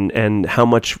actor, and how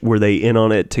much were they in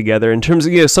on it together? In terms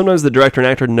of sometimes the director and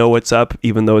actor know what's up,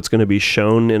 even though it's going to be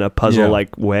shown in a puzzle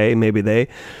like way. Maybe they,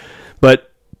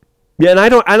 but and I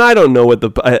don't know what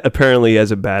apparently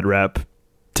has a bad rap.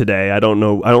 Today, I don't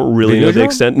know. I don't really know the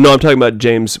extent. No, I'm talking about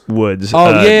James Woods.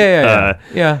 Oh, yeah,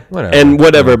 whatever. And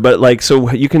whatever, but like,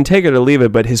 so you can take it or leave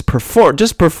it. But his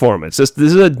performance. This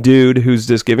is a dude who's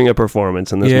just giving a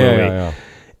performance in this movie. Yeah.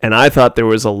 And I thought there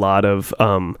was a lot of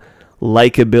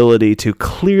likability to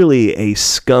clearly a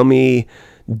scummy,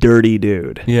 dirty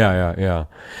dude. Yeah.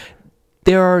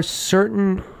 There are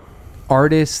certain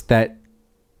artists that,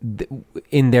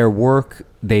 in their work,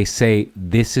 they say,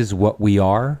 "This is what we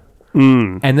are."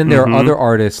 And then there are other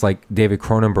artists like David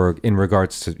Cronenberg in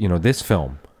regards to, this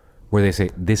film where they say,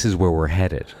 this is where we're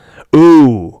headed.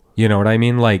 Ooh. You know what I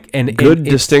mean? Like, and good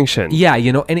distinction. Yeah.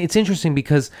 And it's interesting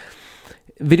because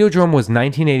Videodrome was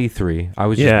 1983. I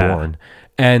was just born.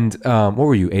 And what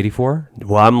were you, 84?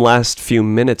 Well, I'm last few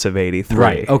minutes of 83.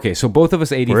 Right. Okay. So both of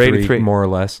us 83, more or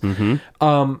less.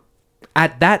 Mm-hmm.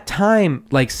 At that time,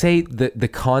 like say the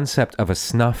concept of a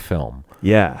snuff film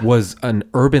was an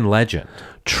urban legend.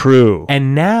 True.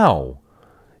 And now,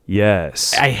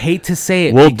 yes, I hate to say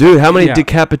it. Well, dude, how many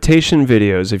decapitation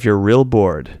videos, if you're real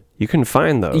bored, you can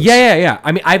find those. Yeah.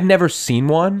 I mean, I've never seen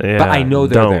one, but I know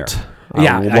they're there.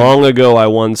 Long ago,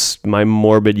 my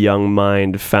morbid young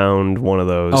mind found one of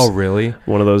those. Oh, really?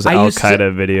 One of those Al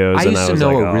Qaeda videos. I used to know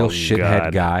like, a real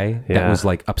shithead guy that was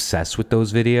like obsessed with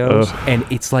those videos. And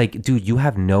it's like, dude, you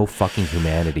have no fucking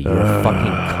humanity. You're a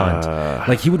fucking cunt.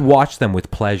 Like, he would watch them with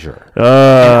pleasure. And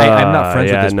I'm not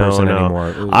friends with this person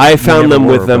anymore. I found them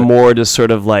with them more just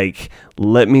sort of like,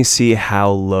 let me see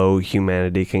how low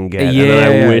humanity can get. And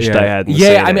then I wished I hadn't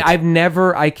seen I mean, I've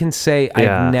never, I've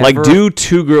never. Like, do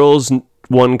 2 girls,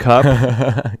 1 cup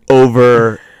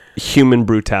over human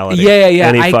brutality.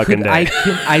 Any fucking day.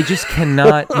 I just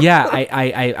cannot.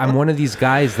 I'm one of these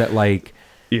guys that like,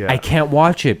 I can't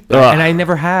watch it, and I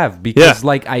never have because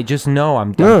like I just know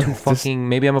I'm too fucking.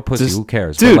 Maybe I'm a pussy. Who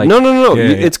cares? Dude, like, no.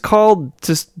 It's called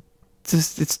just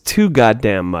it's too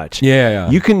goddamn much.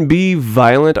 You can be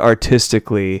violent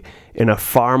artistically in a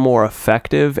far more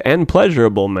effective and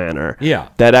pleasurable manner.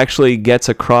 That actually gets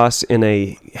across in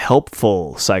a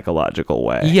helpful psychological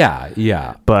way.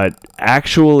 But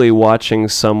actually watching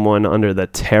someone under the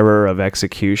terror of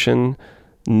execution,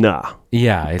 nah.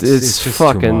 It's just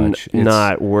fucking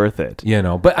not worth it.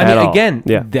 But I mean, again,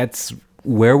 that's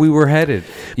where we were headed.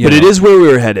 But it is where we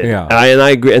were headed. And I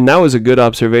agree. And that was a good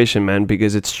observation, man,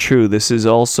 because it's true. This is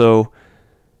also,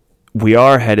 we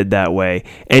are headed that way.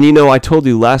 And, I told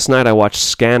you last night I watched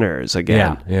Scanners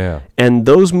again. And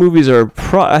those movies are,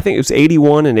 I think it was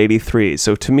 81 and 83.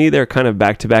 So to me, they're kind of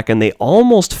back to back. And they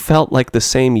almost felt like the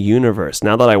same universe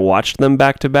now that I watched them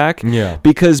back to back.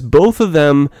 Because both of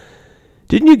them,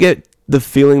 didn't you get the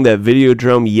feeling that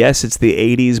Videodrome, yes, it's the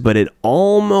 80s, but it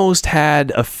almost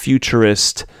had a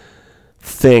futurist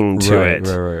thing to it.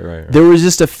 Right. There was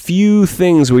just a few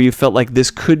things where you felt like this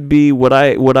could be what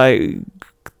I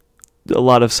a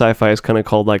lot of sci-fi is kind of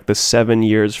called like the 7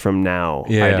 years from now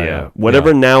idea.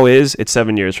 Whatever now is, it's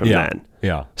 7 years from then.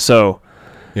 So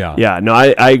no,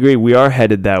 I agree. We are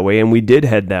headed that way, and we did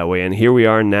head that way, and here we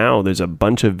are now. There's a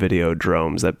bunch of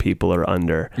Videodromes that people are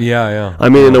under. I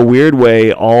mean, in a weird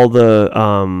way, all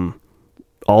the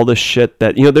shit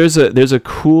that there's a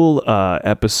cool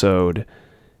episode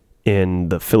in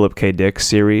the Philip K. Dick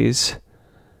series.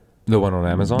 The one on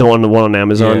Amazon? The one on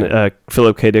Amazon,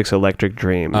 Philip K. Dick's Electric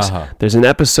Dreams. There's an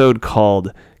episode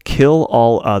called Kill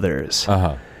All Others.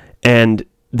 And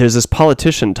there's this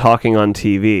politician talking on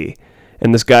TV,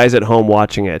 and this guy's at home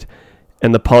watching it,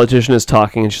 and the politician is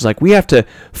talking, and she's like, we have to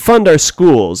fund our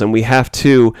schools, and we have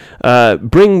to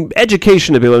bring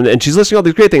education to people, and she's listing all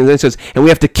these great things, and then it says, and we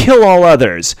have to kill all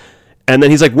others. And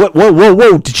then he's like, what,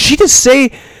 whoa, did she just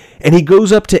say? And he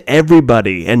goes up to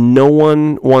everybody, and no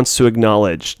one wants to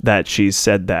acknowledge that she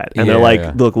said that. And they're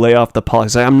like, look, lay off the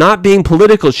politics. Like, I'm not being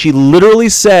political. She literally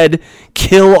said,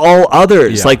 kill all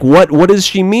others. Like, what does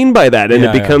she mean by that? And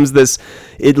it becomes this,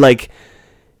 it's like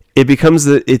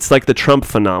the Trump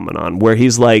phenomenon where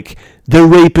he's like, they're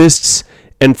rapists.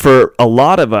 And for a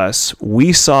lot of us,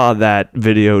 we saw that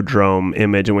Videodrome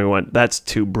image and we went, that's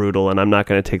too brutal, and I'm not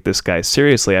going to take this guy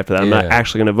seriously after that. I'm not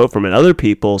actually going to vote for him. And other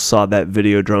people saw that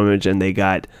Videodrome image and they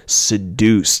got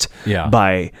seduced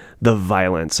by the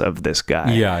violence of this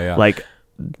guy. Like,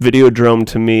 Videodrome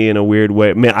to me in a weird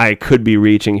way, man, I could be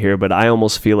reaching here, but I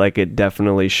almost feel like it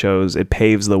definitely shows, it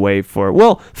paves the way for,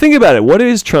 well, think about it. What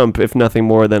is Trump if nothing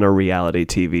more than a reality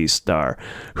TV star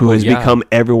who has become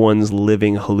everyone's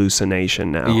living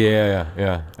hallucination now?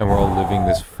 And we're all living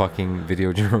this fucking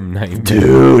Videodrome nightmare.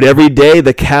 Dude, every day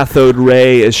the cathode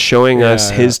ray is showing us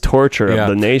his torture of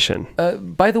the nation.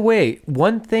 By the way,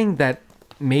 one thing that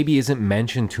maybe isn't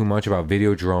mentioned too much about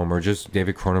Videodrome or just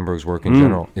David Cronenberg's work in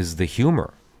general is the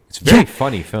humor. It's a very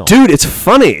funny film. Dude, it's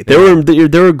funny. They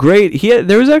were great.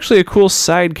 There was actually a cool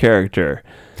side character.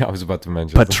 I was about to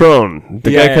mention Patron.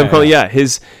 The guy kept calling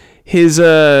his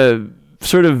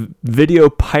sort of video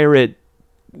pirate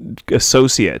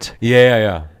associate.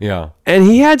 And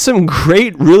he had some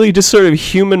great, really just sort of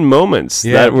human moments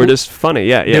that were just funny.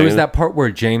 There was that part where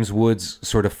James Woods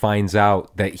sort of finds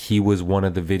out that he was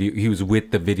with the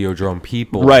Videodrome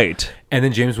people. Right. And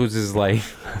then James Woods is like,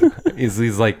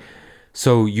 he's like,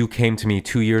 so you came to me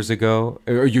 2 years ago,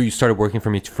 or you started working for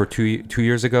me for two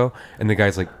years ago? And the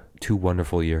guy's like, 2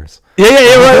 wonderful years.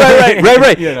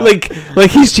 Right.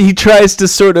 Like he tries to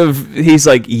sort of, he's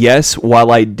like, yes,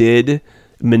 while I did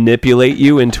manipulate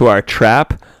you into our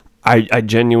trap, I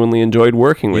genuinely enjoyed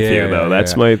working with you, though.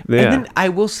 That's my... And then I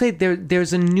will say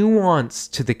there's a nuance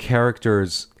to the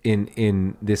characters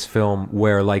in this film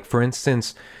where, like, for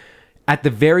instance, at the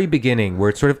very beginning, where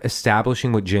it's sort of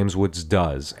establishing what James Woods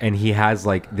does, and he has,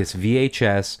 like, this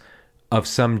VHS of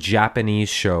some Japanese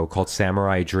show called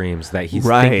Samurai Dreams that he's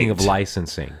Right. thinking of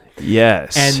licensing.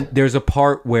 Yes. And there's a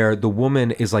part where the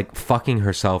woman is like fucking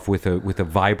herself with a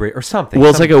vibrate or something. well,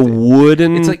 it's like a Something.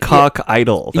 wooden It's like- cock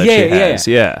idol that she has.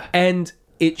 Yeah. And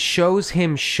it shows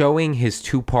him showing his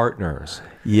two partners.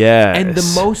 Yes. And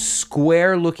the most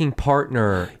square looking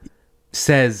partner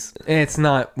says it's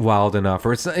not wild enough,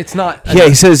 or it's not Yeah,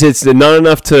 he says it's not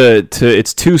enough to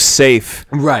it's too safe.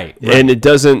 right. And it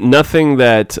doesn't, nothing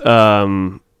that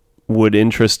would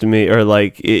interest me, or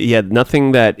like,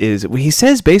 nothing that is, he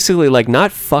says basically like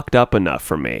not fucked up enough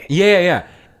for me. Yeah.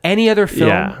 Any other film,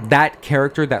 Yeah. that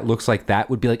character that looks like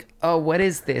that would be like, oh, what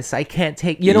is this? I can't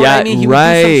take. You know Yeah, what I mean? He would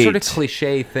do some sort of right.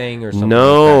 cliche thing or something.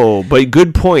 No, like but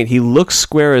good point. He looks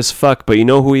square as fuck, but you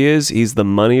know who he is? He's the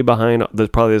money behind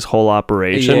probably this whole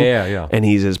operation. Yeah. And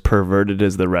he's as perverted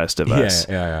as the rest of us.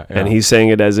 Yeah. And he's saying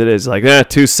it as it is, like,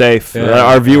 too safe. Yeah.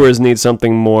 Our viewers need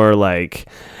something more like.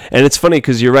 And it's funny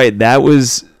because you're right.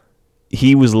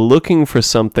 He was looking for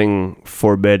something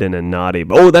forbidden and naughty.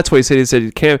 But, that's what he said. He said,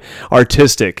 you can't,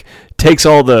 artistic, takes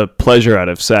all the pleasure out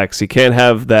of sex. You can't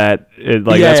have that.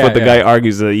 That's what the guy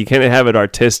argues, that you can't have it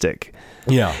artistic.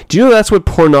 Yeah. Do you know that's what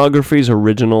pornography's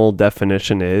original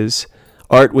definition is?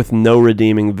 Art with no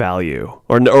redeeming value,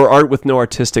 or art with no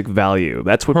artistic value.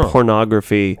 That's what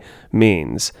pornography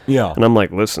means. Yeah. And I'm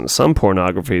like, listen, some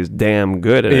pornography is damn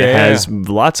good, and it Yeah. has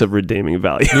lots of redeeming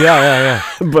value. Yeah.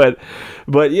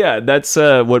 But yeah, that's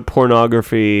what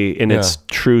pornography in its Yeah.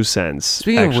 true sense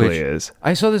Speaking actually of which, is.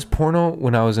 I saw this porno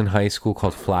when I was in high school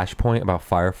called Flashpoint about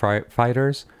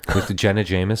firefighters with Jenna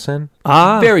Jameson.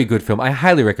 Very good film. I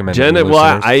highly recommend it. Jenna, to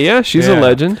well, listeners. she's a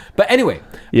legend. But anyway,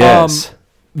 Yes.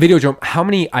 Videodrome, how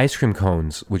many ice cream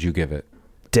cones would you give it?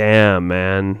 Damn,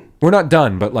 man. We're not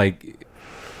done, but like,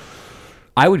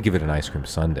 I would give it an ice cream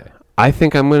sundae. I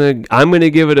think I'm gonna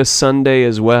give it a Sunday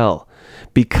as well,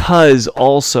 because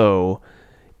also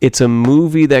it's a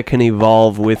movie that can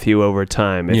evolve with you over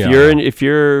time. If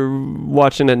you're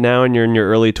watching it now and you're in your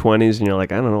early 20s and you're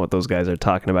like, I don't know what those guys are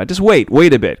talking about, just wait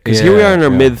a bit, because here we are in our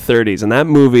mid 30s, and that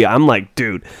movie, I'm like,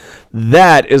 dude,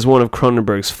 that is one of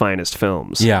Cronenberg's finest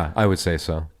films. Yeah, I would say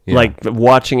so. Yeah. Like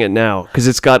watching it now, because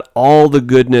it's got all the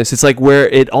goodness. It's like where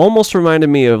it almost reminded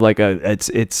me of like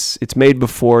it's made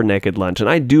before Naked Lunch, and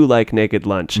I do like Naked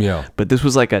Lunch. Yeah. But this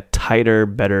was like a tighter,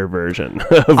 better version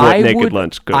of what Naked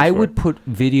Lunch goes for. I would put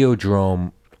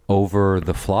Videodrome over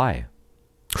The Fly.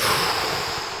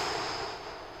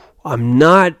 I'm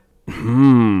not.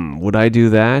 Would I do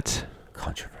that?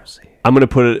 Controversy. I'm gonna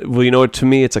put it. Well, you know what? To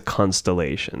me, it's a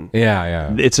constellation.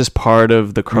 Yeah. It's just part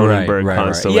of the Cronenberg Right.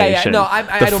 constellation. Yeah. No,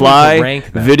 I The don't Fly, mean to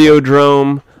rank them.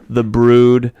 Videodrome, The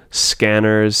Brood,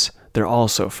 Scanners. They're all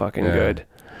so fucking good.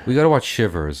 We got to watch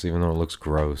Shivers, even though it looks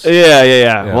gross.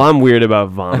 Yeah. Well, I'm weird about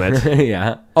vomit.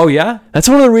 Yeah. Oh, yeah? That's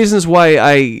one of the reasons why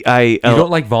I You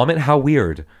don't like vomit? How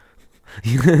weird.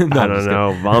 I don't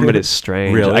know. Vomit is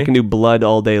strange. Really? I can do blood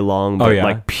all day long, but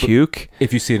like puke,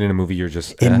 If you see it in a movie, you're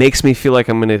just... it makes me feel like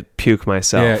I'm going to puke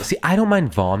myself. Yeah. See, I don't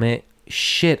mind vomit.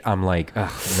 Shit, I'm like,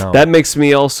 ugh, no. That makes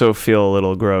me also feel a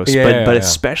little gross. Yeah, but yeah.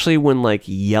 especially when like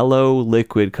yellow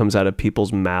liquid comes out of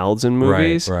people's mouths in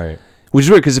movies. Right. Which is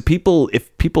weird, because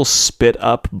if people spit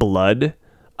up blood,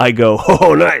 I go,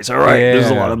 oh, nice, all right. Yeah, There's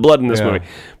a lot of blood in this yeah. movie.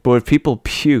 But if people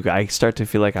puke, I start to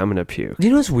feel like I'm going to puke. You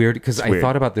know what's weird? Because I weird.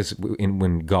 thought about this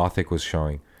when Gothic was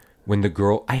showing. When the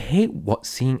girl... I hate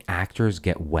seeing actors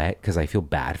get wet because I feel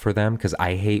bad for them, because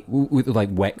I hate with like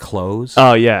wet clothes.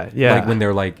 Oh, yeah. Like when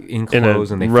they're like in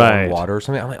clothes and they fall right. in water or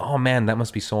something. I'm like, oh man, that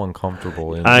must be so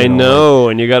uncomfortable. And, I know,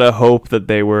 and you got to hope that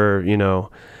they were,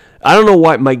 I don't know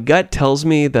why. My gut tells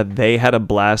me that they had a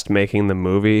blast making the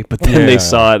movie, but then they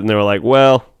saw it and they were like,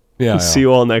 well, see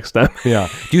you all next time. Yeah.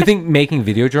 Do you think making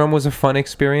Videodrome was a fun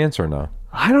experience or no?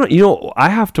 I don't, I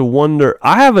have to wonder.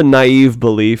 I have a naive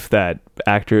belief that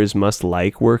actors must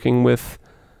like working with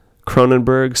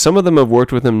Cronenberg. Some of them have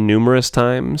worked with him numerous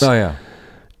times. Oh, yeah.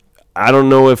 I don't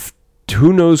know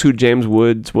who knows who James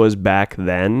Woods was back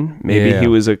then. Maybe he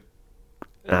was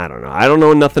I don't know. I don't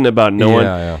know nothing about no one.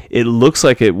 Yeah. It looks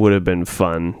like it would have been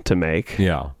fun to make.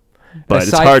 Yeah. But Aside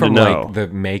it's hard to from, know. Like, the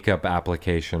makeup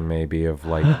application maybe of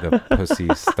like the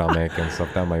pussy's stomach and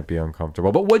stuff, that might be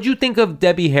uncomfortable. But what'd you think of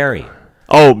Debbie Harry?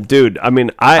 Oh, dude. I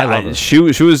mean, I love her. she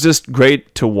was just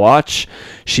great to watch.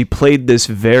 She played this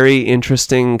very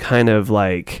interesting kind of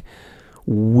like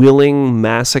willing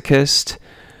masochist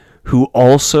who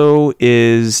also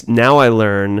is, now I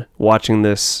learn watching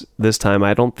this time,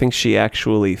 I don't think she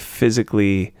actually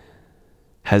physically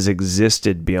has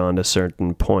existed beyond a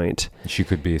certain point. She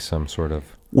could be some sort of...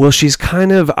 Well, she's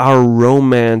kind of our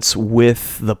romance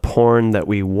with the porn that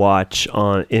we watch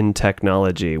in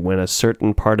technology, when a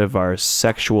certain part of our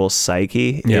sexual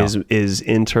psyche is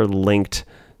interlinked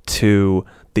to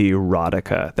the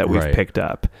erotica that we've picked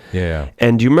up. Yeah.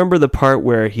 And do you remember the part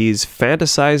where he's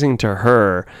fantasizing to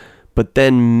her, but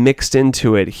then mixed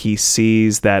into it, he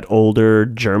sees that older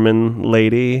German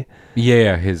lady?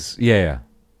 Yeah.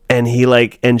 And he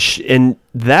and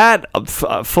that,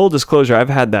 full disclosure, I've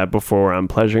had that before where I'm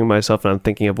pleasuring myself and I'm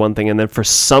thinking of one thing, and then for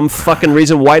some fucking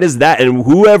reason, why does that, and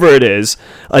whoever it is,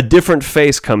 a different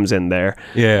face comes in there.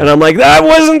 Yeah. And I'm like, that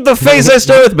wasn't the face I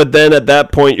started with. But then at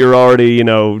that point, you're already,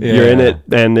 you're in it,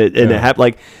 and it happened.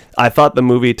 Like, I thought the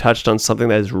movie touched on something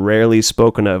that is rarely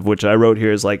spoken of, which I wrote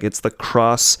here is like, it's the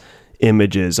cross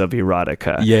images of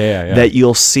erotica. Yeah. That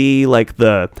you'll see like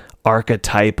the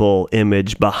archetypal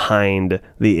image behind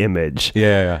the image.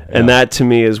 Yeah. And that to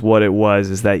me is what it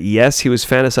was, is that yes, he was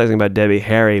fantasizing about Debbie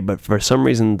Harry, but for some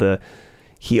reason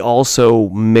he also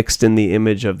mixed in the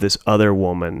image of this other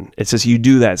woman. It's just, you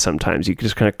do that sometimes. You can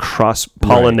just kind of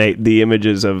cross-pollinate the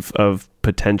images of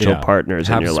potential partners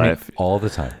in your life. All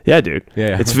the time. Yeah, dude.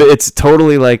 Yeah. It's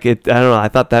totally like it. I don't know. I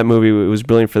thought that movie was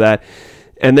brilliant for that.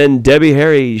 And then Debbie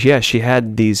Harry, she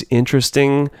had these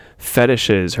interesting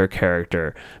fetishes, her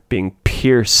character, being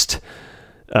pierced,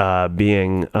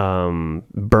 being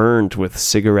burned with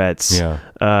cigarettes.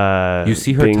 Yeah. You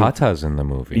see her tatas in the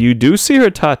movie. You do see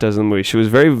her tatas in the movie.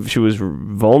 She was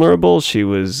vulnerable. She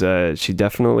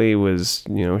definitely was,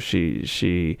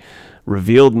 she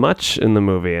revealed much in the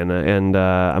movie, and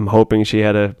I'm hoping she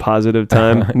had a positive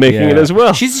time making it as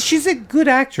well. She's a good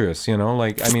actress,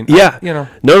 No,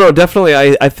 definitely.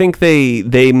 I think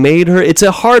they made her. It's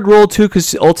a hard role too,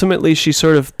 because ultimately she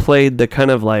sort of played the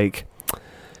kind of like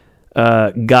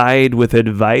guide with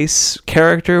advice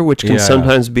character, which can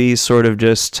sometimes be sort of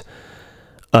just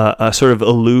a sort of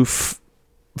aloof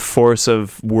force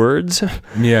of words. Or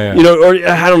I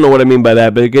don't know what I mean by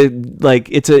that, but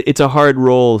it's a hard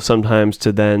role sometimes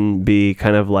to then be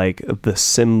kind of like the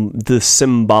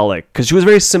symbolic, because she was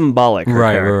very symbolic, her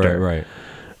character. Right.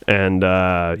 And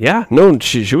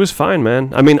she was fine,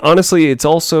 man. I mean, honestly, it's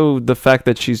also the fact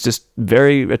that she's just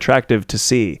very attractive to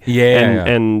see.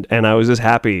 And I was just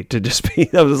happy to just be.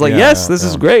 I was like, yes, this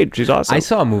is great. She's awesome. I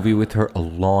saw a movie with her a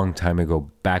long time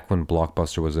ago, back when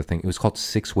Blockbuster was a thing. It was called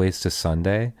 6 Ways to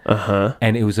Sunday.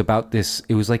 And it was about this.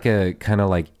 It was like a kind of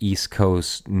like East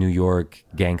Coast New York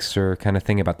gangster kind of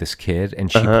thing about this kid,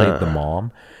 and she played the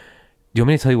mom. Do you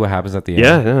want me to tell you what happens at the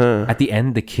end? Yeah. At the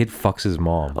end, the kid fucks his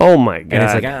mom. Oh my god! And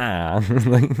it's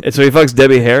like, and so he fucks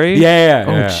Debbie Harry. Yeah.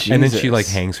 Oh, and then she like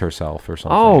hangs herself or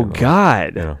something. Oh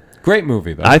god! Great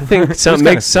movie though. I think sounds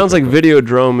like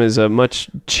Videodrome is a much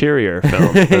cheerier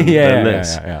film than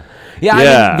this. Yeah,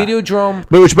 I mean, Videodrome.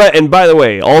 But by the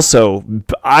way, also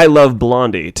I love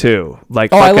Blondie too.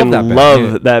 Like, I fucking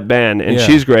love that band, and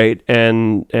she's great.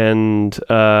 And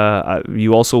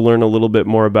you also learn a little bit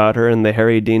more about her in the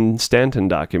Harry Dean Stanton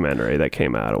documentary that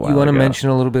came out a while ago. You want to mention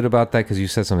a little bit about that, because you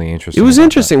said something interesting. It was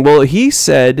interesting. Well, he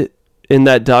said in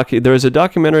that there was a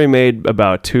documentary made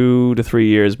about 2 to 3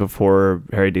 years before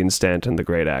Harry Dean Stanton, the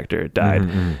great actor, died,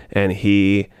 and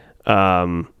he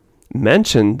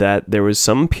mentioned that there was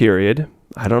some period,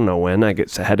 I don't know when, I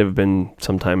guess it had to have been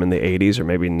sometime in the 80s or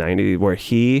maybe 90s, where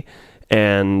he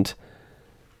and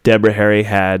Deborah Harry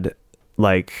had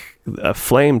like a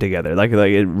flame together. Like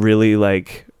it really,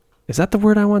 like, is that the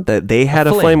word I want? That they had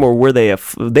a flame, or were they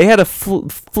they had a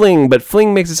fling, but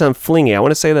fling makes it sound flingy. I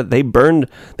want to say that they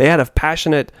had a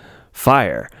passionate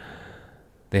fire.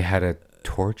 They had a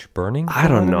torch burning? I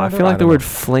don't know. I feel like the word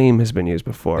flame has been used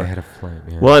before. They had a flame,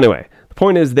 yeah. Well, anyway, the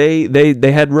point is they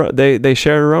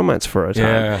shared a romance for a time.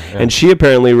 Yeah. And she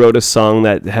apparently wrote a song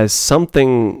that has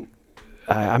something,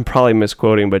 I'm probably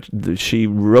misquoting, but she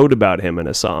wrote about him in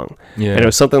a song. Yeah. And it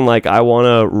was something like, I want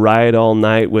to ride all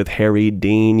night with Harry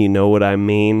Dean, you know what I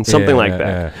mean? Something like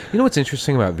that. Yeah. You know what's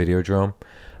interesting about Videodrome?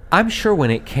 I'm sure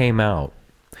when it came out,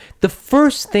 the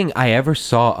first thing I ever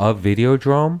saw of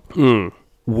Videodrome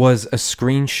was a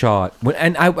screenshot.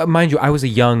 Mind you, I was a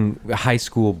young high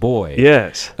school boy.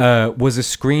 Yes. Was a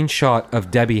screenshot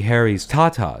of Debbie Harry's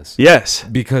tatas. Yes.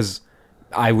 Because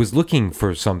I was looking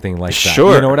for something like that.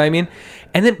 Sure. You know what I mean?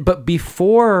 And then, but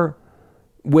before,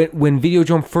 when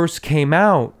Videodrome first came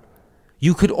out,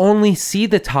 you could only see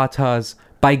the tatas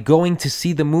by going to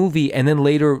see the movie and then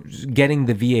later getting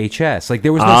the VHS. Like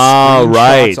there was no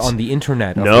screenshots on the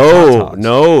internet.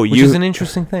 Which is an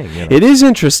interesting thing. You know? It is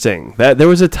interesting that there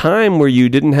was a time where you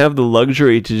didn't have the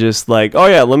luxury to just like, oh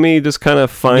yeah, let me just kind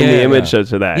of find the image to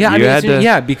that.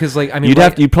 Yeah, because like I mean,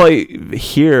 you'd probably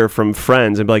hear from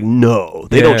friends and be like, no,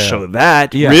 they don't show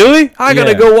that. Yeah. Really? I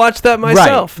gotta go watch that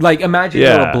myself. Right. Like imagine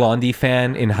you're a Blondie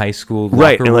fan in high school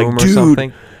locker room like, or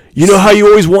something. You know how you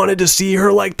always wanted to see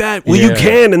her like that? Well, you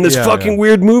can in this fucking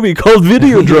weird movie called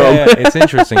Videodrome. It's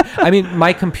interesting. I mean,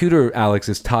 my computer, Alex,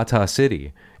 is Tata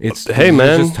City. It's just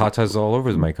Tatas all over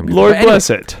my computer. Lord bless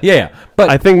it. Yeah. But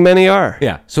I think many are.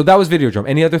 Yeah. So that was Videodrome.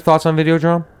 Any other thoughts on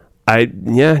Videodrome?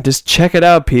 Just check it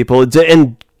out, people.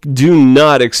 And do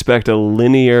not expect a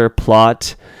linear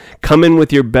plot. Come in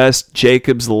with your best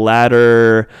Jacob's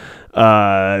Ladder,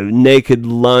 Naked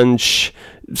Lunch,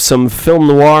 some film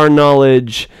noir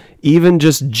knowledge, even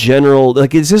just general,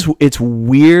 like it's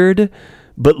weird,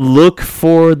 but look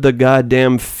for the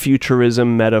goddamn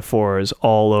futurism metaphors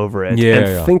all over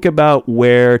it. Think about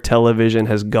where television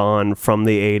has gone from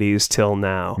the 80s till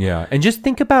now. Yeah. And just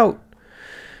think about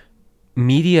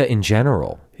media in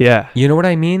general. Yeah. You know what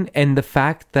I mean? And the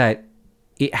fact that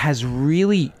it has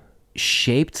really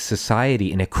shaped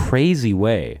society in a crazy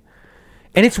way.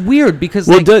 And it's weird because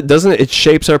doesn't it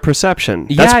shapes our perception?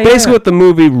 That's basically what the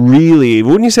movie really,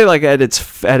 wouldn't you say, like at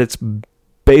its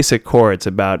basic core, it's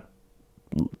about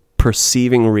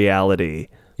perceiving reality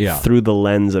through the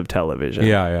lens of television.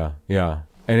 Yeah.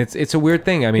 And it's a weird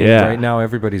thing. I mean, right now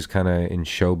everybody's kind of in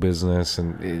show business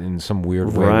and in some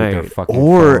weird way with their fucking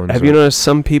phones. Have you noticed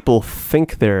some people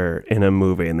think they're in a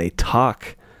movie and they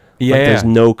talk there's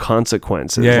no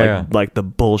consequences, like the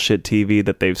bullshit TV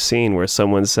that they've seen where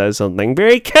someone says something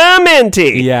very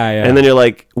commenty, and then you're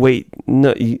like, wait,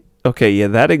 no,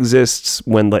 that exists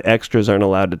when the extras aren't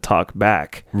allowed to talk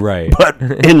back, right? But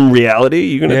in reality,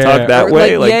 you're gonna talk that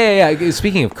way,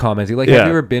 Speaking of commenting, like, have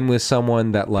you ever been with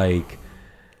someone that like?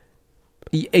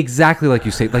 Exactly like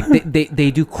you say, like they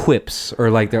do quips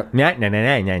or like they're nah.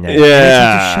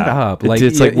 Yeah, shut up. Like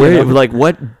it's like where, like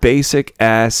what basic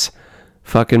ass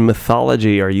fucking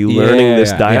mythology are you learning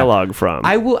this dialogue from?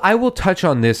 I will touch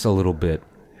on this a little bit.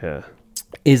 Yeah.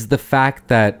 Is the fact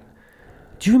that,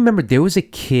 do you remember there was a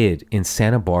kid in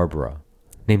Santa Barbara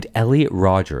named Elliot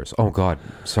Rogers? Oh God,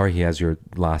 sorry, he has your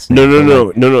last name.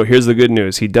 No. Here's the good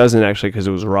news. He doesn't actually, because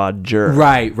it was Roger.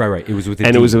 Right. It was with a D.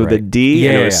 And it was with a D,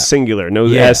 and it was singular, no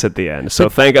S at the end. So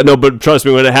thank God. No, but trust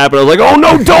me, when it happened, I was like, oh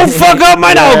no, don't fuck up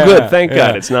my name. Good, thank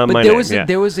God, it's not my name.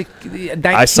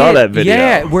 I saw that video.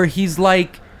 Yeah, where he's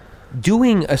like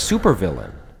doing a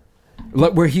supervillain.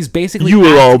 Where he's basically you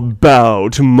will all bow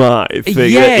to my figure.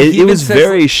 Yeah, it was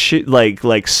very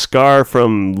like Scar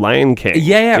from Lion King.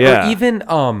 Yeah. Or even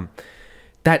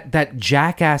that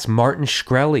jackass Martin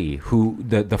Shkreli, who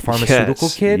the pharmaceutical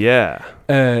kid. Yeah.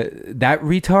 That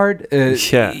retard.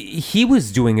 He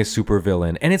was doing a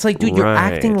supervillain, and it's like, dude, you're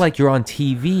acting like you're on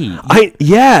TV.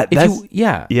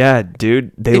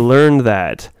 Dude. They learned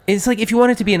that. It's like, if you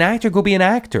wanted to be an actor, go be an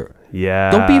actor.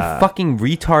 Yeah. Don't be a fucking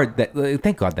retard.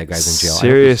 Thank God that guy's in jail.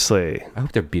 Seriously. I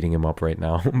hope they're beating him up right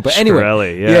now. But anyway.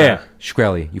 Shkreli,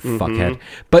 Shkreli, you fuckhead.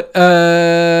 But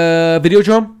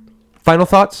Videodrome, final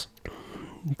thoughts?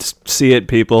 Just see it,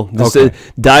 people. Just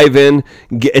dive in.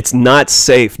 It's not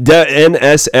safe.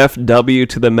 NSFW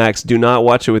to the max. Do not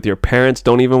watch it with your parents.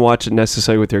 Don't even watch it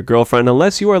necessarily with your girlfriend,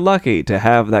 unless you are lucky to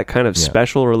have that kind of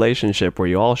special relationship where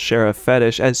you all share a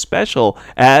fetish as special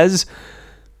as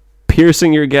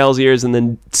piercing your gal's ears and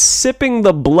then sipping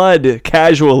the blood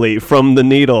casually from the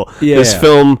needle. This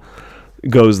film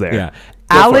goes there. Yeah.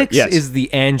 Alex is the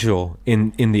angel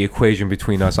in the equation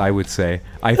between us, I would say.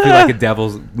 I feel like a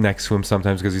devil's next to him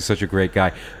sometimes because he's such a great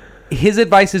guy. His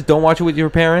advice is, don't watch it with your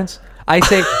parents. I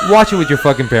say, watch it with your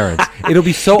fucking parents. It'll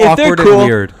be so awkward and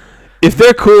weird. If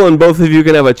they're cool and both of you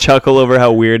can have a chuckle over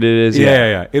how weird it is.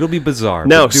 Yeah. It'll be bizarre.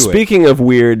 Now, speaking of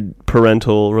weird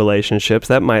parental relationships,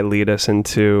 that might lead us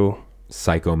into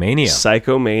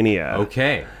Psychomania.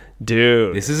 Okay.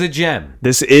 Dude. This is a gem.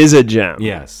 This is a gem.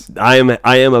 Yes. I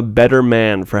am a better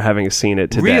man for having seen it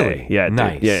today. Really? Yeah.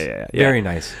 Nice. Dude. Yeah. Very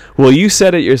nice. Well, you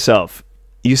said it yourself.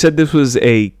 You said this was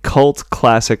a cult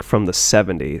classic from the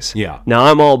 70s. Yeah. Now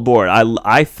I'm all bored.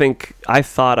 I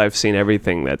thought I've seen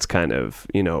everything that's kind of,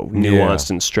 nuanced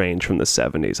and strange from the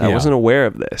 70s. I wasn't aware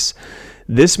of this.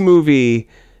 This movie,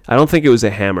 I don't think it was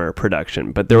a Hammer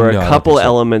production, but there were a couple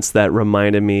elements that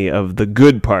reminded me of the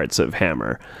good parts of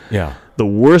Hammer. Yeah. The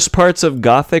worst parts of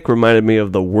Gothic reminded me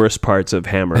of the worst parts of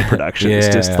Hammer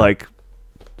productions. Like,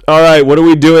 all right, what are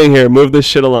we doing here? Move this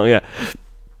shit along. Yeah.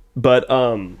 But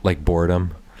like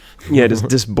boredom. Yeah,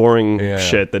 just boring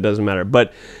shit that doesn't matter.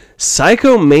 But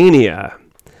Psychomania,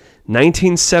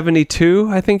 1972,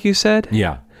 I think you said?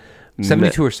 Yeah.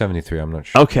 72 or 73, I'm not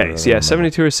sure. Okay, so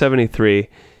 72 or 73.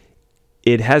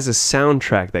 It has a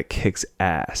soundtrack that kicks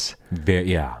ass.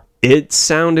 Yeah. It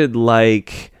sounded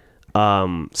like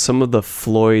some of the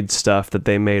Floyd stuff that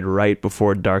they made right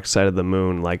before Dark Side of the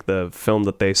Moon, like the film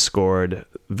that they scored,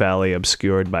 Valley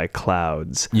Obscured by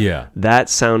Clouds. Yeah. That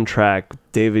soundtrack,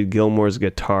 David Gilmour's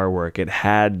guitar work, it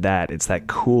had that. It's that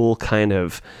cool kind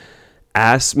of,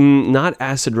 not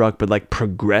acid rock, but like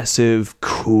progressive,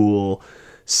 cool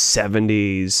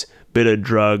 70s, bit of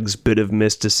drugs, bit of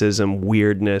mysticism,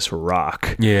 weirdness,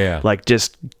 rock. Yeah. Like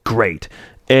just great.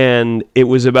 And it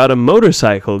was about a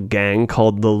motorcycle gang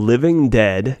called the Living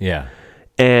Dead. Yeah.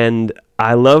 And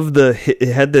I love it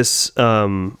had this,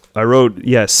 I wrote,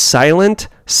 silent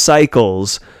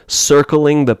cycles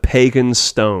circling the pagan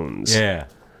stones. Yeah.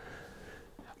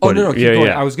 Oh, But no, keep going.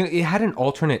 yeah. It had an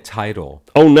alternate title.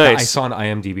 Oh, nice. That I saw on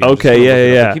IMDb.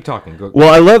 Okay, yeah. Keep talking. Go.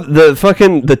 Well, I love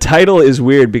the title is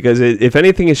weird because if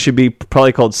anything, it should be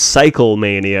probably called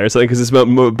Psychomania or something because it's about,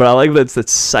 but I like that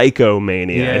it's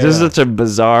Psychomania. Yeah, It's just such a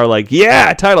bizarre,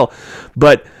 title.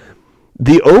 But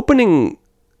the opening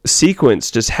sequence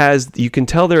just has, you can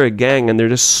tell they're a gang and they're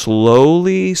just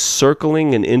slowly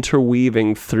circling and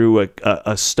interweaving through a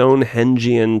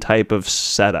Stonehengian type of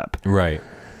setup. Right.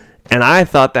 And I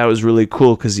thought that was really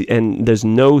cool and there's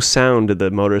no sound to the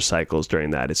motorcycles during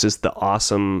that. It's just the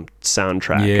awesome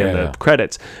soundtrack and the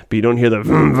credits. But you don't hear the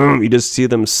vroom, vroom. You just see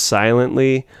them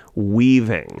silently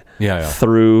weaving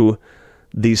through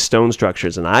these stone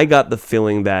structures. And I got the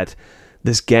feeling that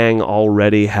this gang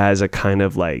already has a kind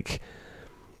of like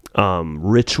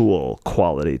ritual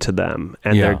quality to them,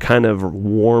 and they're kind of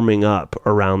warming up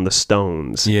around the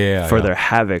stones for their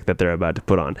havoc that they're about to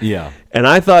put on. Yeah. And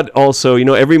I thought also,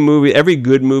 every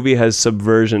good movie has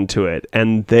subversion to it,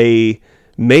 and they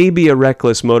may be a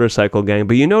reckless motorcycle gang,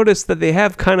 but you notice that they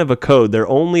have kind of a code. They're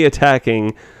only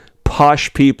attacking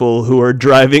posh people who are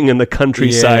driving in the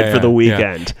countryside for the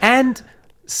weekend. And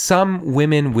some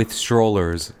women with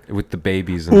strollers with the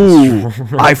babies.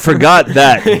 I forgot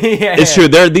that. It's true.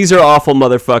 These are awful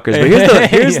motherfuckers. But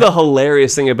here's the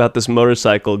hilarious thing about this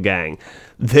motorcycle gang.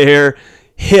 They're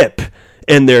hip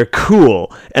and they're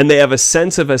cool and they have a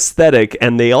sense of aesthetic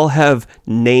and they all have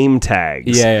name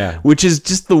tags. Which is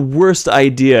just the worst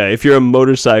idea if you're a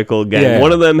motorcycle gang.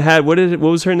 One of them had, what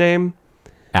was her name?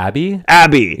 Abby?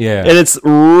 Yeah. And it's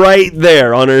right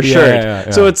there on her shirt.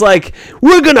 Yeah. So it's like,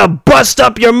 we're going to bust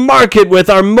up your market with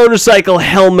our motorcycle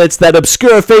helmets that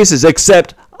obscure faces,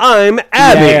 except I'm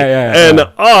Abby and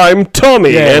I'm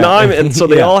Tommy and so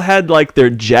they all had like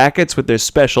their jackets with their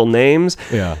special names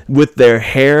with their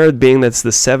hair being that's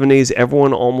the 70s.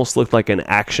 Everyone almost looked like an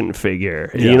action figure.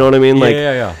 You know what I mean?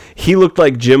 Like he looked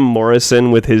like Jim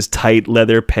Morrison with his tight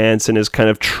leather pants and his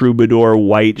kind of troubadour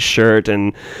white shirt.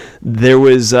 And there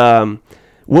was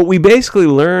what we basically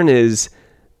learn is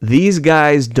these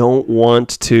guys don't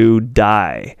want to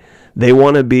die. They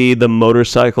want to be the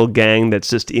motorcycle gang that's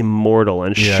just immortal.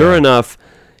 And sure enough,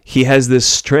 he has this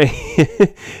strange...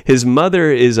 His mother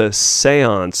is a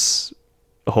seance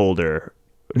holder.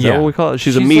 Is that what we call it?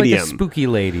 She's a medium. Like a spooky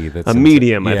lady. That's a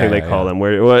medium, I think they call them.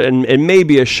 And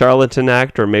maybe a charlatan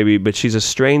act, but she's a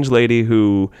strange lady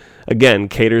who, again,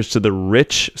 caters to the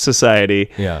rich society.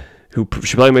 Yeah. She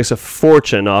probably makes a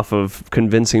fortune off of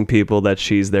convincing people that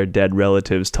she's their dead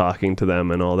relatives talking to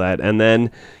them and all that. And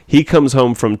then he comes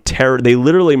home from terror. They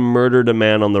literally murdered a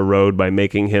man on the road by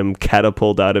making him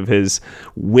catapult out of his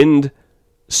wind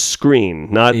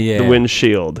screen, not the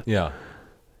windshield. Yeah.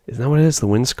 Isn't that what it is? The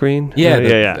windscreen?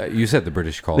 Yeah. You said the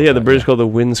British call it. Yeah, the British call it the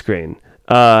windscreen.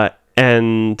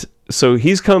 And so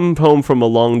he's come home from a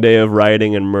long day of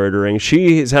rioting and murdering.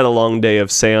 She's had a long day of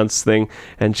seance thing.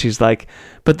 And she's like,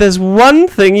 but there's one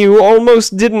thing you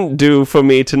almost didn't do for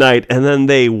me tonight. And then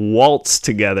they waltz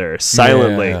together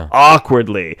silently,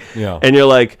 awkwardly. Yeah. And you're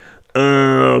like,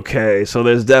 okay, so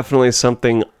there's definitely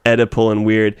something Oedipal and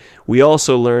weird. We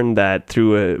also learned that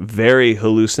through a very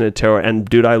hallucinatory, and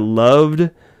dude, I loved,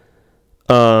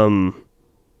 the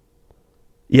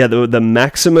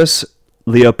Maximus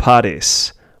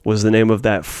Leopatis was the name of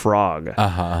that frog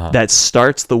that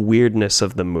starts the weirdness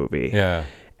of the movie. Yeah.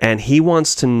 And he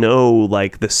wants to know,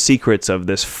 like, the secrets of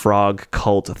this frog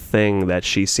cult thing that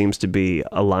she seems to be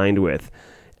aligned with.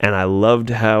 And I loved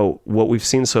how what we've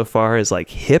seen so far is, like,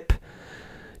 hip,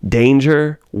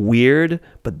 danger, weird.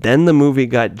 But then the movie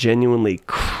got genuinely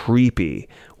creepy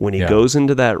when he goes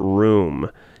into that room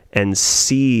and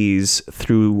sees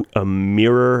through a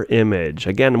mirror image.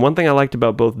 Again, one thing I liked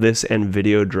about both this and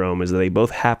Videodrome is that they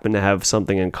both happen to have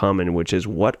something in common, which is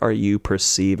what are you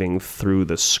perceiving through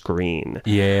the screen?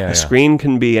 Yeah. A screen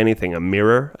can be anything, a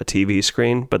mirror, a TV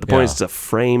screen, but the point is it's a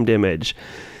framed image.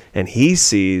 And he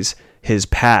sees his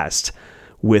past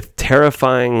with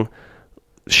terrifying,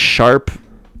 sharp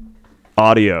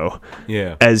audio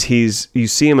as you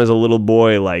see him as a little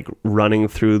boy, like running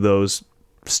through those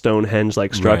Stonehenge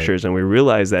like structures, and we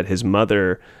realize that his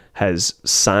mother has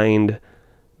signed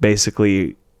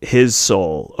basically his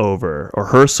soul over, or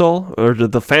her soul, or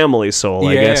the family soul,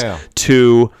 I guess,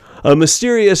 to a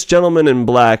mysterious gentleman in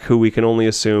black who we can only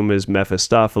assume is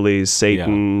Mephistopheles,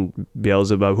 Satan,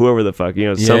 Beelzebub, whoever the fuck,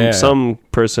 some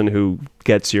person who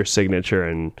gets your signature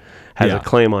and has a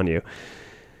claim on you.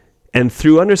 And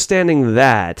through understanding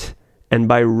that, and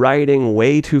by riding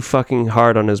way too fucking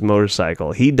hard on his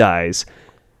motorcycle, he dies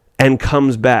and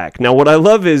comes back. Now, what I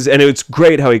love is, and it's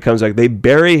great how he comes back, they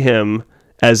bury him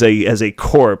as a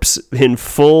corpse in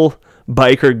full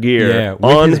biker gear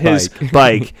on his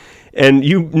bike. And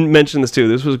you mentioned this too.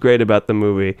 This was great about the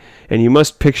movie. And you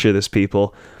must picture this,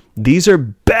 people. These are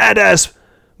badass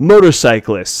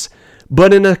motorcyclists.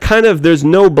 But in a kind of, there's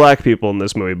no black people in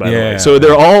this movie, by the way. So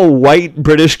they're all white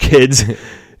British kids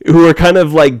who are kind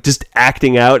of like just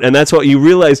acting out. And that's what you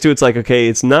realize too. It's like,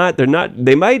 okay,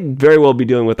 they might very well be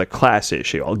dealing with a class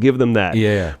issue. I'll give them that.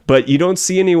 Yeah. But you don't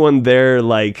see anyone there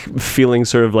like feeling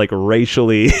sort of like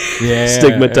racially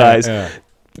stigmatized.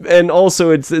 And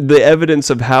also it's the evidence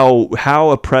of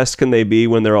how oppressed can they be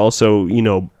when they're also,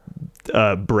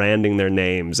 branding their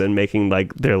names and making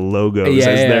like their logos as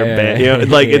their band.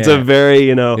 It's a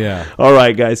very, all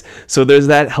right, guys. So there's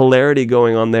that hilarity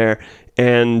going on there.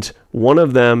 And one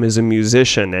of them is a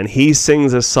musician, and he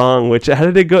sings a song, which, how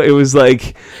did it go? It was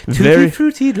like very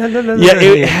fruity, la, la, la,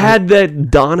 it had that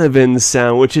Donovan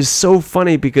sound, which is so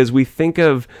funny because we think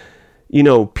of,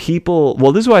 people.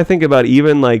 Well, this is what I think about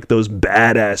even like those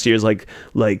badass years, like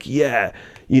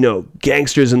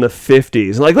gangsters in the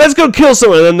 50s. Like, let's go kill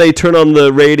someone. And then they turn on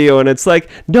the radio and it's like,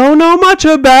 don't know much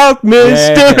about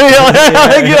mystery.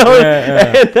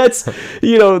 And that's,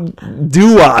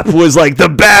 doo-wop was like the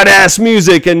badass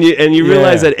music. And you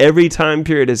realize that every time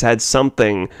period has had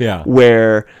something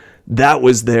where that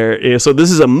was there. So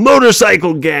this is a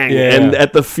motorcycle gang. And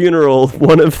at the funeral,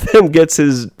 one of them gets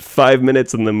his 5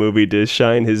 minutes in the movie to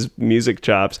shine his music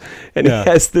chops. And he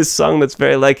has this song that's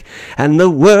very like, and the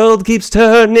world keeps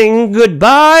turning,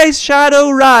 goodbye, Shadow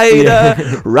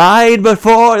Rider, ride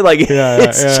before. Like,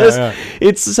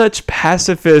 it's such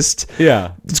pacifist.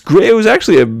 It's great. It was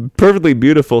actually a perfectly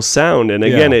beautiful sound. And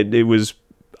again, it was,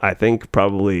 I think,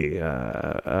 probably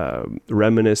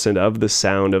reminiscent of the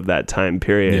sound of that time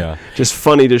period. Just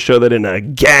funny to show that in a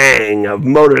gang of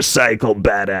motorcycle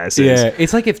badasses. Yeah,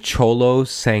 it's like if Cholo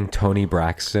sang Tony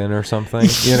Braxton or something.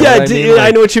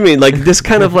 I know what you mean. Like this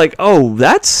kind of like, oh,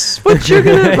 that's what you're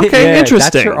gonna. Okay, interesting.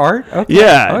 That's your art. Okay.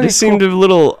 Yeah, it seemed a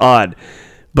little odd,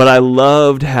 but I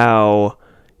loved how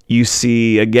you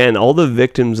see again all the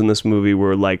victims in this movie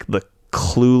were like the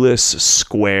clueless,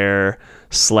 square,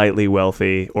 slightly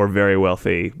wealthy or very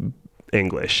wealthy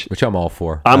English, which I'm all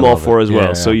for. I'm all for as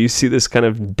well. So you see this kind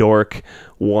of dork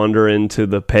wander into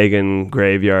the pagan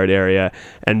graveyard area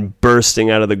and bursting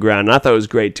out of the ground. And I thought it was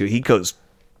great too. He goes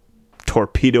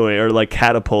torpedoing or like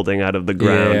catapulting out of the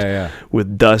ground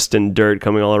with dust and dirt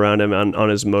coming all around him on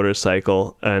his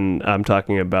motorcycle. And I'm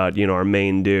talking about, our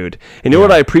main dude. And you know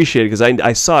what I appreciated, because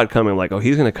I saw it coming, like, oh,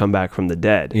 he's going to come back from the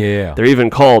dead. They're even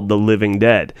called the living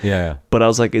dead. But I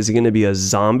was like, is he going to be a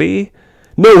zombie?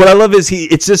 No, what I love is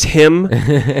it's just him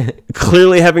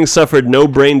clearly having suffered no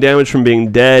brain damage from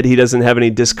being dead. He doesn't have any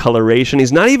discoloration.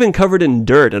 He's not even covered in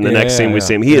dirt in the next scene we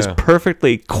see him. He is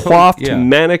perfectly coiffed,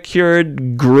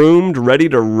 manicured, groomed, ready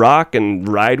to rock and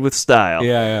ride with style.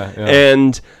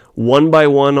 And one by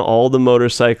one, all the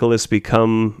motorcyclists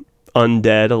become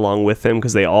undead along with him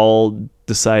because they all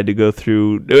decide to go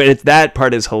through. And that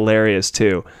part is hilarious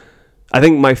too. I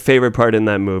think my favorite part in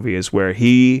that movie is where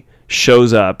he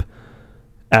shows up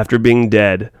after being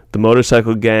dead. The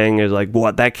motorcycle gang is like,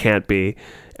 what? That can't be.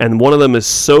 And one of them is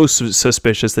so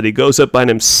suspicious that he goes up behind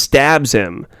him, stabs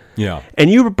him. And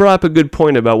you brought up a good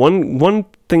point about one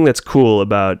thing that's cool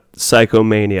about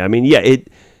Psychomania. I mean,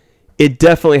 it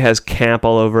definitely has camp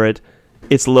all over it.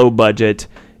 It's low budget.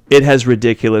 It has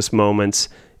ridiculous moments.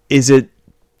 Is it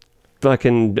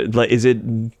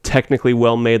technically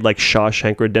well made, like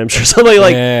Shawshank Redemption or something?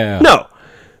 Like, no.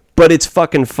 But it's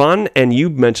fucking fun, and you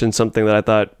mentioned something that I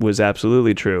thought was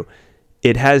absolutely true.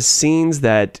 it has scenes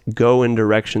that go in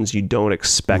directions you don't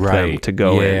expect them to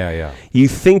go in. Yeah. You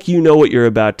think you know what you're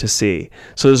about to see.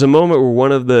 So there's a moment where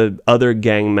one of the other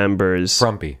gang members,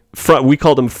 Frumpy. we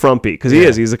called him Frumpy because he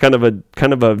is. He's a kind of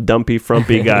a dumpy,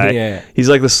 frumpy guy. Yeah. He's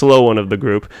like the slow one of the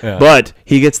group. Yeah. But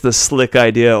he gets the slick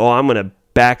idea, I'm going to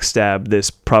backstab this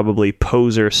probably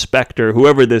poser Spectre,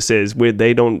 whoever this is.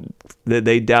 They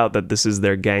doubt that this is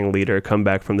their gang leader come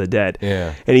back from the dead.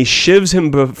 Yeah. And he shivs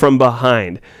him from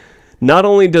behind. Not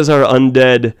only does our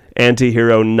undead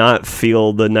anti-hero not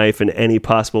feel the knife in any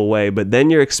possible way, but then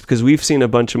because we've seen a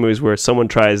bunch of movies where someone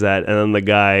tries that and then the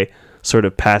guy sort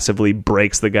of passively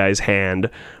breaks the guy's hand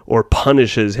or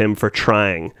punishes him for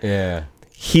trying. Yeah.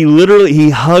 He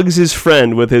hugs his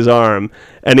friend with his arm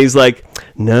and he's like,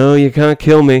 no, you can't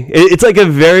kill me. It's like a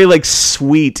very like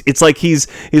sweet, it's like he's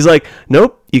like,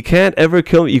 nope, you can't ever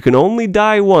kill me. You can only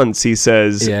die once, he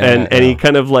says. And he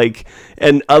kind of like,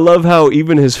 and I love how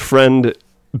even his friend,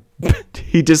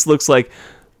 he just looks like,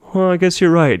 well, I guess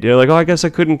you're right. You're like, I guess I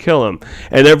couldn't kill him.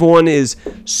 And everyone is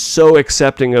so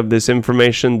accepting of this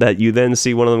information that you then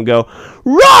see one of them go,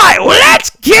 right, well,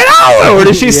 let's get over. Or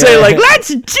does she say, like, let's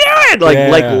do it?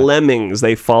 Like lemmings,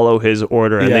 they follow his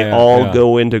order and they all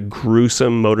go into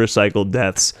gruesome motorcycle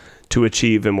deaths to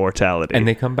achieve immortality. And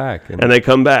they come back.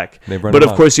 But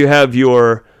of course, you have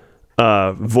your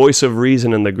voice of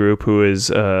reason in the group, who is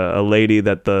a lady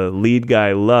that the lead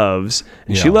guy loves.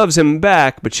 And she loves him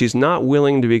back, but she's not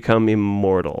willing to become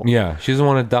immortal. Yeah, she doesn't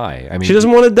want to die. I mean, she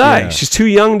doesn't want to die. Yeah. She's too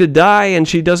young to die, and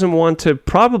she doesn't want to.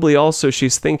 Probably also,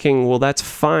 she's thinking, well, that's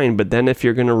fine, but then if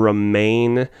you're going to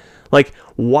remain... Like,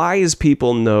 wise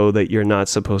people know that you're not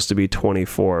supposed to be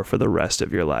 24 for the rest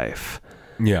of your life.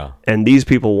 Yeah. And these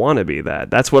people want to be that.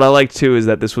 That's what I like too, is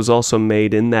that this was also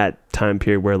made in that time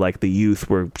period where like the youth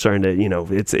were starting to,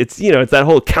 it's that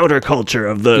whole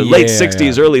counterculture of the late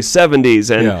 60s, early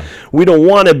 70s. And we don't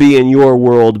want to be in your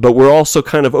world, but we're also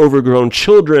kind of overgrown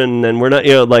children and we're not,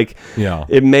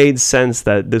 it made sense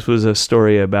that this was a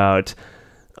story about,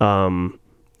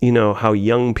 how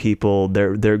young people,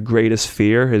 their greatest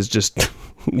fear is just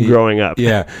growing up.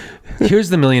 Yeah. Here's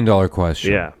the $1 million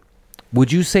question. Yeah.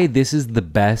 Would you say this is the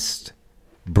best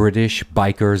British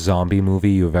biker zombie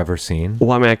movie you've ever seen?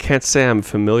 Well, I mean, I can't say I'm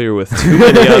familiar with too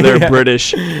many other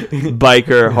British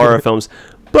biker horror films,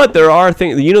 but there are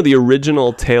things. The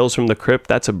original Tales from the Crypt,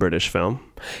 that's a British film.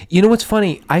 You know what's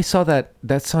funny? I saw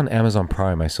that's on Amazon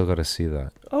Prime. I still got to see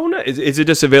that. Oh no! Is it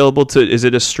just available is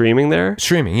it a streaming there?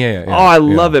 Streaming, yeah. Oh, I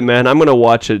love it, man! I'm gonna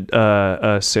watch it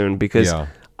soon because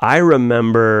I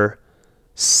remember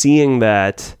seeing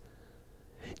that.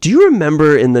 Do you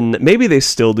remember maybe they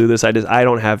still do this? I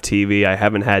don't have TV. I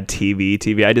haven't had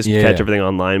TV. I just catch everything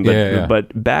online.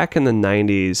 But back in the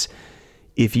 90s,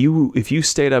 if you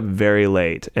stayed up very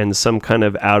late and some kind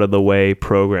of out of the way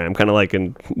program, kind of like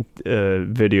in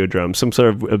Videodrome, some sort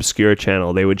of obscure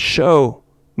channel, they would show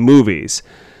movies.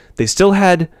 They still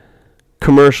had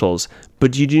commercials,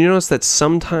 but did you notice that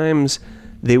sometimes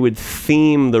they would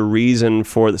theme the reason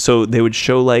for? So they would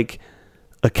show like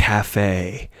a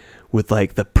cafe with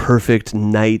like the perfect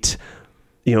night,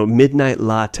 midnight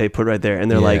latte put right there.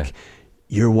 And they're like,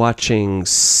 you're watching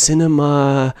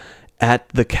cinema at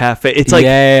the cafe. It's like,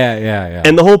 yeah.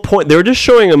 And the whole point, they were just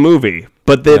showing a movie,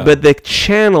 but the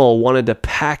channel wanted to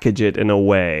package it in a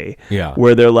way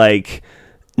where they're like,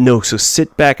 no, so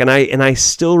sit back. And I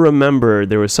still remember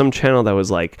there was some channel that was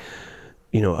like,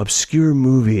 obscure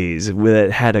movies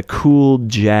that had a cool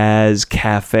jazz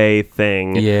cafe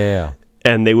thing. Yeah.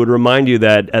 And they would remind you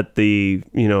that at the,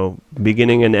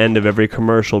 beginning and end of every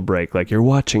commercial break, like you're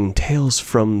watching Tales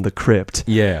from the Crypt.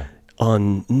 Yeah.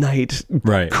 On night,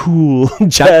 cool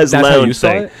jazz that's lounge how you saw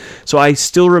thing. it? So I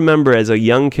still remember as a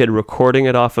young kid recording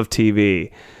it off of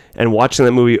TV and watching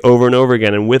that movie over and over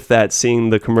again. And with that, seeing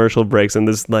the commercial breaks and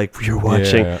this, like, you're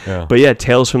watching. Yeah. But yeah,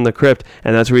 Tales from the Crypt.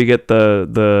 And that's where you get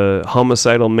the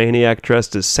homicidal maniac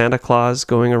dressed as Santa Claus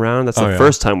going around. That's the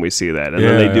first time we see that. And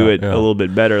then they do it a little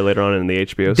bit better later on in the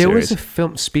HBO series. There was a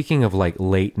film, speaking of like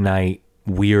late night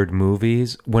weird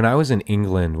movies, when I was in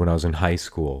England, when I was in high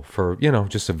school for,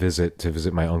 just a visit to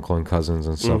visit my uncle and cousins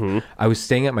and stuff. I was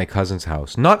staying at my cousin's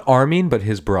house, not Armin, but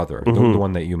his brother, the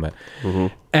one that you met.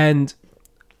 And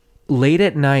late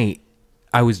at night,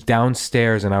 I was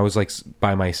downstairs and I was like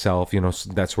by myself,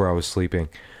 that's where I was sleeping.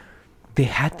 They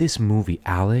had this movie,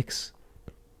 Alex.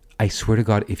 I swear to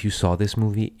God, if you saw this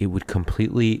movie, it would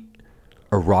completely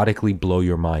erotically blow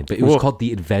your mind. But it was called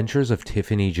The Adventures of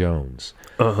Tiffany Jones.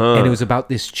 And it was about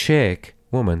this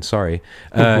woman,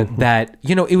 that,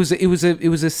 it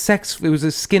was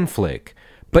a skin flick,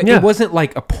 But Yeah. it wasn't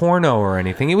like a porno or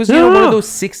anything. It was, No, one no. of those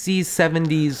 60s,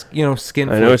 70s, skin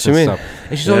I know flicks what you and mean. stuff.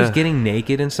 And she's always Yeah. getting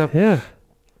naked and stuff. Yeah.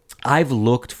 I've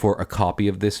looked for a copy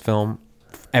of this film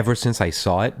ever since I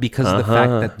saw it because of the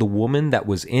fact that the woman that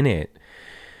was in it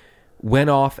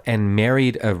went off and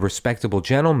married a respectable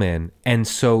gentleman, and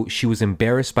so she was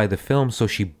embarrassed by the film, so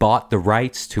she bought the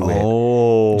rights to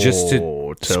it just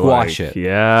to squash it.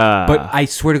 Yeah. But I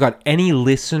swear to God, any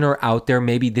listener out there,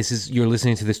 maybe you're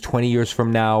listening to this 20 years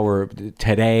from now or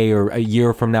today or a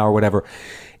year from now or whatever,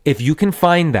 if you can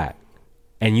find that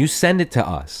and you send it to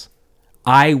us,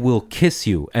 I will kiss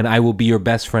you and I will be your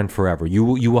best friend forever. You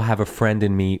will have a friend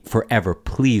in me forever.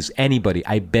 Please, anybody,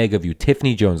 I beg of you.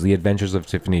 Tiffany Jones, The Adventures of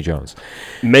Tiffany Jones.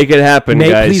 Make it happen,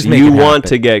 guys. Please make You it want happen.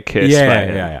 to get kissed by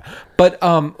him. Yeah. But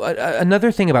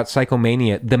another thing about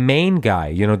Psychomania, the main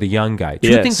guy, the young guy. Two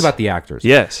Yes. things about the actors.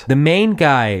 Yes. The main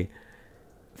guy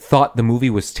thought the movie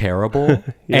was terrible,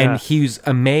 Yeah. and he's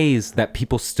amazed that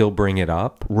people still bring it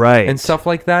up, Right. and stuff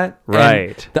like that. Right.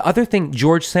 And the other thing,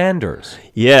 George Sanders,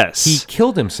 Yes. he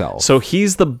killed himself. So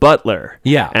he's the butler.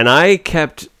 Yeah. And I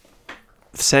kept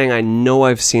saying, I know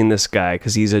I've seen this guy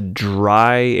because he's a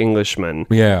dry Englishman.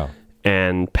 Yeah.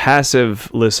 And passive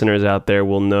listeners out there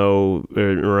will know or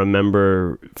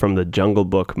remember from the Jungle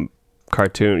Book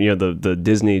cartoon, the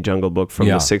Disney Jungle Book from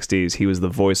Yeah. the 60s. He was the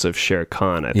voice of Shere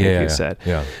Khan, I think Yeah, he said.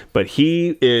 yeah. But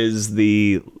he is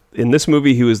in this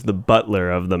movie, he was the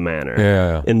butler of the manor.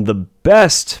 Yeah. In the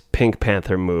best Pink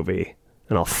Panther movie,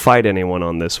 and I'll fight anyone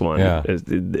on this one, Yeah.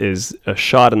 is A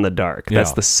Shot in the Dark. That's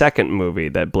Yeah. the second movie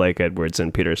that Blake Edwards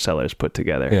and Peter Sellers put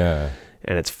together. Yeah.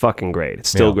 And it's fucking great. It's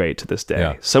still Yeah. great to this day.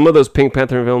 Yeah. Some of those Pink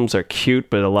Panther films are cute,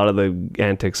 but a lot of the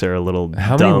antics are a little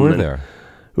How dumb. many were and- there?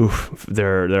 Oof,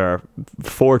 there are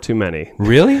 4 too many.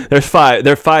 Really? There's 5.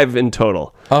 There are 5 in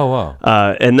total. Oh,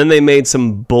 wow. And then they made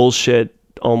some bullshit,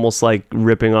 almost like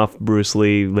ripping off Bruce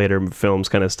Lee later films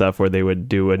kind of stuff, where they would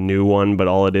do a new one, but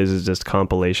all it is just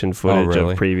compilation footage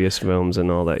really? of previous films and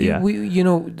all that. Yeah.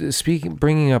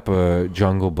 Bringing up a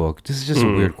Jungle Book, this is just a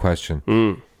weird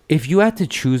question. If you had to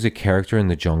choose a character in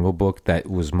the Jungle Book that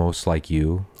was most like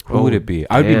you, who would it be?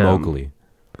 I would be damn. Mowgli.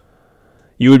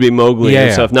 You would be Mowgli Yeah,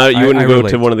 and stuff. yeah. Not you wouldn't I go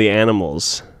relate. to one of the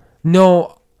animals.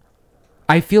 No,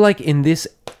 I feel like in this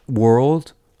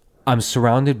world, I'm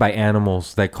surrounded by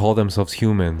animals that call themselves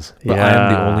humans, but I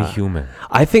am the Yeah. only human.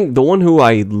 I think the one who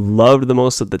I loved the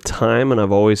most at the time, and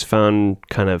I've always found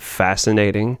kind of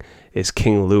fascinating, is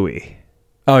King Louis.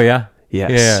 Oh, yeah?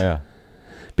 Yes. Yeah.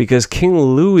 Because King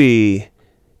Louis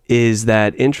is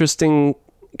that interesting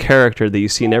character that you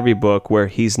see in every book, where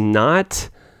he's not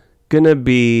gonna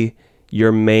be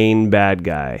your main bad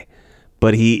guy,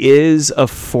 but he is a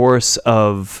force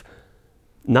of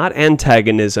not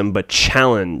antagonism, but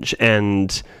challenge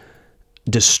and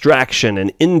distraction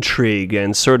and intrigue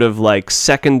and sort of like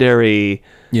secondary.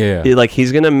 Yeah. Like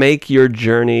he's gonna make your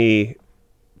journey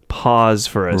pause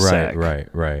for a sec.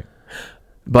 Right.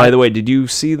 By the way, did you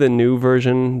see the new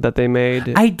version that they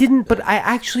made? I didn't, but I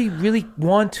actually really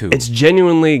want to. It's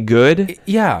genuinely good.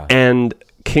 Yeah. And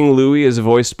King Louis is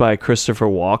voiced by Christopher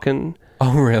Walken.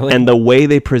 Oh, really? And the way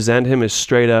they present him is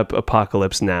straight up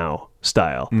Apocalypse Now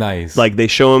style. Nice. Like they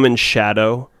show him in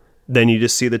shadow, then you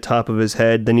just see the top of his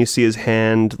head, then you see his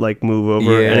hand like move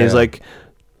over, and he's Yeah. like,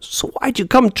 "So why'd you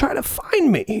come try to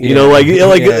find me?" You Yeah. know, like Yeah.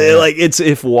 like it's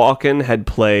if Walken had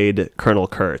played Colonel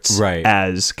Kurtz Right.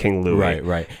 as King Louis.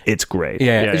 Right. It's great.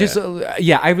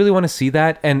 Yeah, I really want to see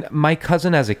that. And my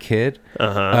cousin, as a kid,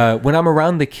 when I'm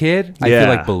around the kid, I Yeah. feel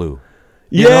like Baloo.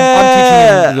 Yeah,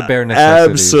 I'm teaching him the bare necessities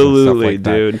and stuff absolutely, like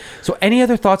that. dude. So, any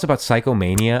other thoughts about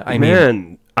Psychomania? I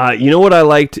mean, Man, you know what I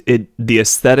liked? The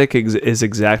aesthetic is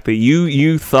exactly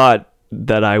you thought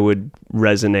that I would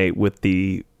resonate with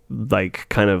the like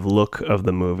kind of look of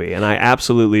the movie, and I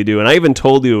absolutely do. And I even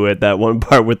told you at that one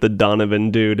part with the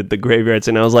Donovan dude at the graveyards,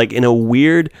 and I was like,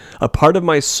 a part of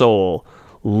my soul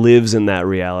lives in that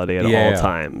reality at all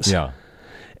times. Yeah.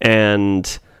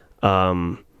 And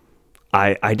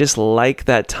I just like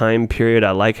that time period.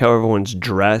 I like how everyone's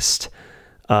dressed.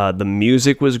 The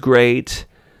music was great.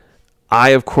 I,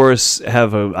 of course,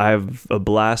 have a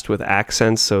blast with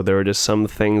accents, so there are just some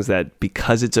things that,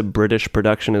 because it's a British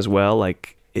production as well,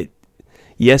 like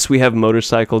yes, we have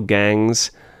motorcycle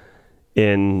gangs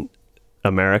in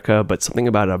America, but something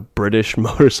about a British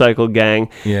motorcycle gang.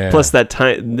 Yeah. Plus that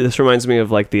time, this reminds me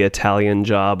of like the Italian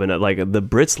Job, and like the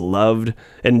Brits loved,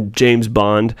 and James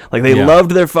Bond, like they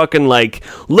loved their fucking like,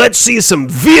 let's see some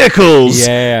vehicles.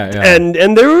 Yeah.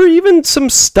 And there were even some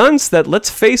stunts that, let's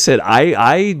face it,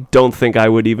 I don't think I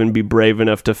would even be brave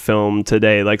enough to film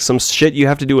today. Like some shit you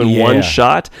have to do in one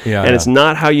shot, and it's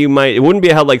not how you might. It wouldn't be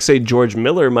how like say George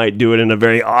Miller might do it in a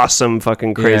very awesome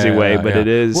fucking crazy way, but it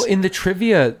is. Well, in the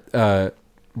trivia,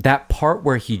 that part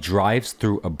where he drives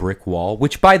through a brick wall,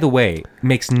 which by the way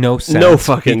makes no sense. No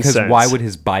fucking sense. Because why would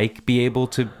his bike be able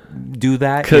to do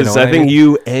that? Because I think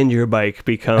you and your bike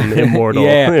become immortal.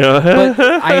 But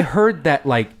I heard that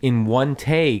like in one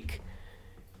take,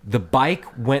 the bike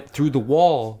went through the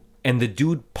wall and the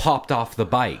dude popped off the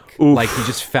bike. Oof. Like he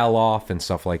just fell off and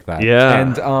stuff like that. Yeah.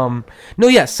 And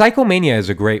Psychomania is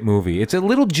a great movie. It's a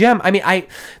little gem. I mean,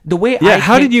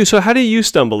 how did you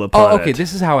stumble upon it? Okay,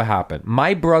 this is how it happened.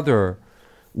 My brother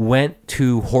went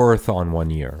to Horrorthon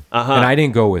one year, and I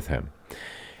didn't go with him.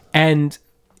 And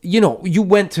you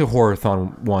went to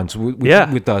Horrorthon once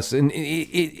with us, and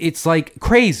it's like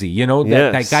crazy.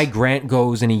 That guy Grant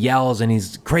goes and he yells and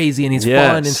he's crazy and he's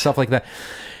fun and stuff like that.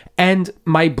 And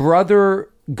my brother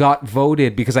got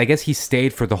voted because I guess he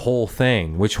stayed for the whole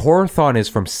thing, which Horrorthon is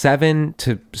from 7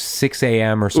 to 6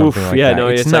 a.m. or something like that. No,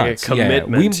 it's nuts. like a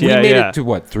commitment. We made it to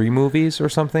what, 3 movies or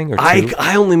something? Or 2?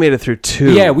 I only made it through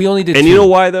 2. Yeah, we only did 2. And you know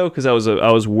why though? Because I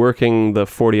was working the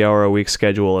 40-hour-a-week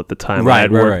schedule at the time. Right, I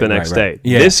had work the next day.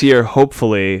 Yeah. This year,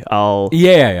 hopefully, I'll be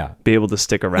able to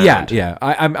stick around. Yeah.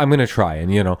 I'm gonna try,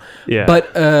 and Yeah.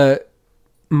 But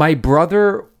my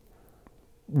brother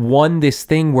won this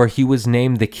thing where he was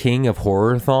named the king of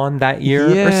Horrorthon that year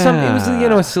or something. It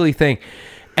was a silly thing,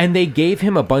 and they gave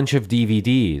him a bunch of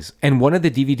DVDs, and one of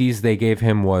the DVDs they gave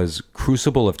him was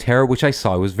Crucible of Terror, which I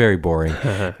saw. It was very boring.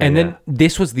 And then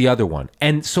this was the other one,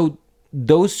 and so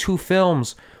those 2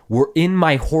 films were in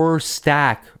my horror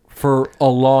stack for a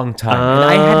long time. And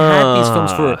I had these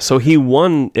films for... So he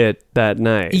won it that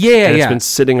night. Yeah, and it's been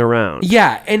sitting around.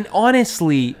 Yeah, and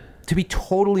honestly, to be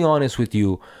totally honest with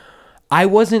you, I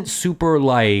wasn't super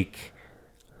like...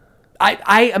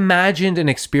 I imagined an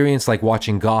experience like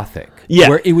watching Gothic. Yeah.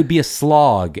 Where it would be a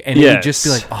slog, and it would just be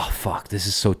like, oh, fuck, this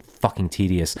is so fucking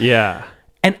tedious. Yeah.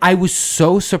 And I was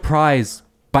so surprised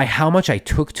by how much I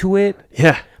took to it.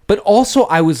 Yeah. But also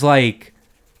I was like,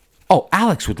 oh,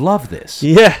 Alex would love this.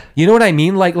 Yeah. You know what I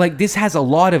mean? Like this has a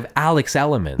lot of Alex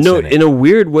elements. No, in it. in a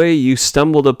weird way, you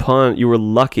were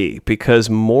lucky, because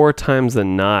more times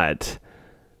than not,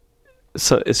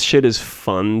 so shit is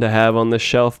fun to have on the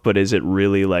shelf, but is it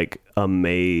really like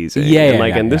amazing?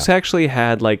 And this actually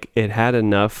had it had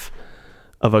enough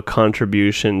of a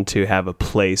contribution to have a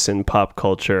place in pop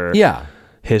culture.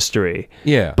 History.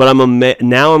 Yeah. But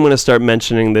now I'm going to start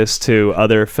mentioning this to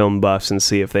other film buffs and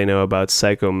see if they know about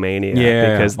Psychomania.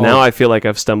 Yeah. Because now I feel like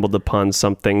I've stumbled upon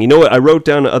something. You know what? I wrote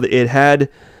down it had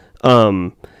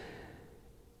do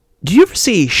you ever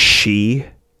see She?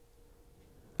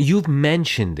 You've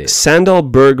mentioned it. Sandal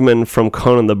Bergman from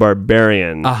Conan the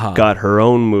Barbarian got her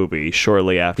own movie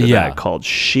shortly after that called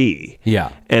She.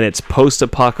 Yeah. And it's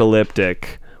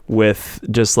post-apocalyptic with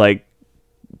just like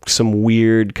some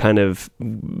weird kind of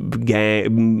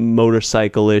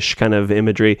motorcycle-ish kind of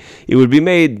imagery. It would be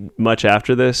made much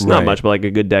after this. Not much, but like a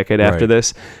good decade after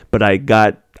this. But I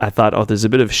thought, oh, there's a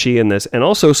bit of She in this. And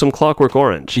also some Clockwork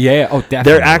Orange. Yeah, oh,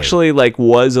 definitely. There actually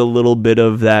was a little bit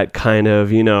of that kind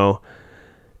of,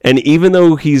 and even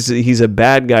though he's a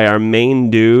bad guy, our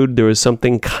main dude, there was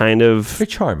something kind of very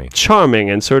charming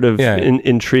and sort of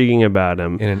intriguing about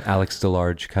him in an Alex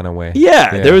DeLarge kind of way.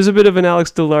 Yeah, there was a bit of an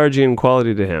Alex DeLargian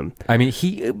quality to him. I mean,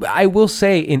 I will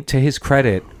say, to his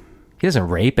credit, he doesn't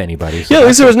rape anybody. So at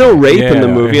least there was no rape in the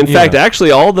movie. In fact,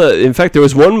 actually, there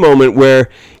was one moment where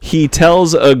he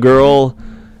tells a girl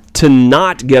to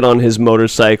not get on his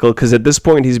motorcycle, because at this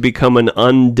point he's become an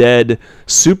undead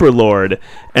super lord,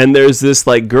 and there's this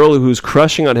girl who's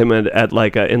crushing on him in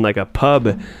a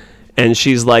pub, and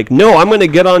she's like, no, I'm gonna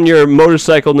get on your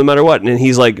motorcycle no matter what. And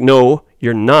he's like, no,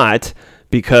 you're not,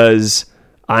 because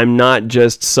I'm not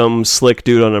just some slick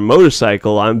dude on a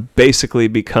motorcycle. I'm basically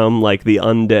become the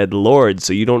undead lord,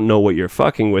 so you don't know what you're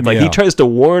fucking with. He tries to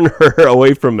warn her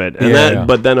away from it, and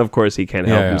but then of course he can't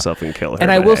help himself and kill her. And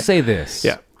I will say this.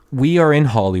 Yeah. We are in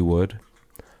Hollywood.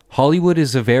 Hollywood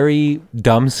is a very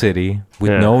dumb city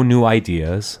with no new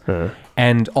ideas.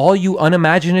 And all you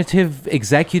unimaginative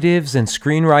executives and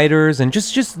screenwriters and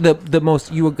just the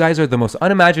most, you guys are the most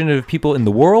unimaginative people in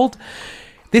the world.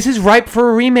 This is ripe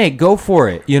for a remake. Go for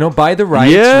it. Buy the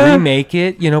rights, remake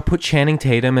it. Put Channing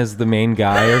Tatum as the main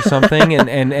guy or something,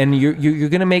 and you're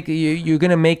gonna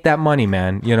make that money,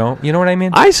 man. You know what I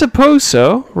mean? I suppose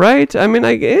so, right? I mean,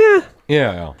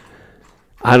 Yeah.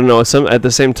 I don't know. At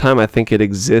the same time, I think it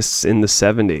exists in the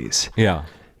 70s. Yeah.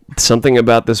 Something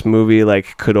about this movie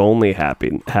could only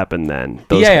happen then.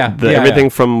 Everything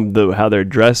from how they're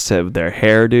dressed to their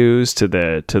hairdos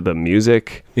to the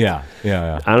music. Yeah.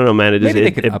 I don't know, man.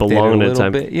 It belonged at a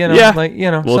time. Bit,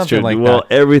 something like that. Well,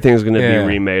 everything's going to be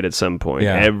remade at some point.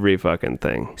 Yeah. Every fucking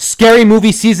thing. Scary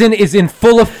movie season is in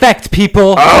full effect,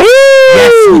 people. Oh!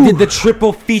 Yes, we did the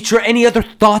triple feature. Any other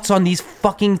thoughts on these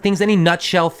fucking things? Any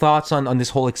nutshell thoughts on this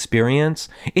whole experience?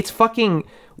 It's fucking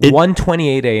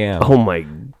 1:28 a.m. Oh my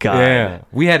God. Yeah,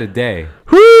 we had a day.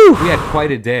 Whew. We had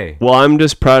quite a day. Well, I'm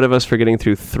just proud of us for getting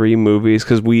through 3 movies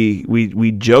because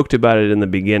we joked about it in the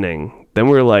beginning. Then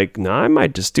we were like, no, I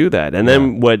might just do that. And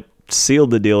then what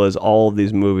sealed the deal is all of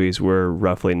these movies were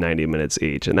roughly 90 minutes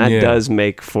each. And that does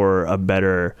make for a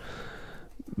better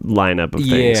lineup of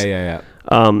things. Yeah.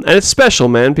 And it's special,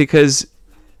 man, because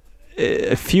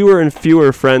fewer and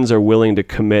fewer friends are willing to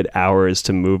commit hours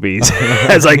to movies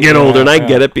as I get older, and I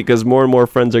get it because more and more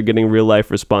friends are getting real life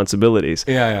responsibilities.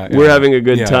 We're having a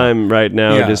good time right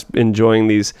now, just enjoying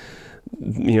these.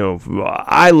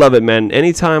 I love it, man.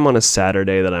 Anytime on a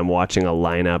Saturday that I'm watching a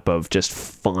lineup of just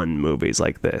fun movies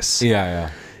like this,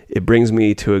 it brings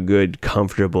me to a good,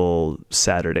 comfortable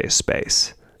Saturday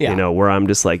space. Where I'm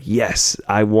just like, yes,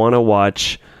 I want to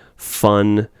watch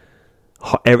fun.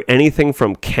 Anything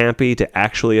from campy to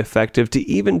actually effective to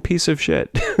even piece of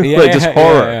shit. Just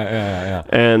horror.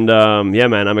 And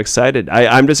man, I'm excited.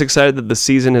 I'm just excited that the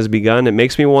season has begun. It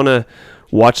makes me want to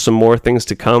watch some more things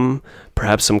to come,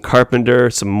 perhaps some Carpenter,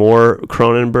 some more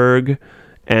Cronenberg,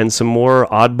 and some more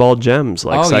oddball gems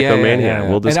like Psychomania.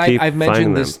 We'll just keep I've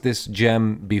finding mentioned them. this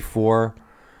gem before.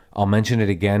 I'll mention it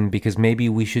again because maybe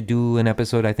we should do an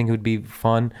episode. I think it would be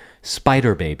fun.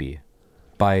 Spider Baby.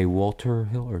 By Walter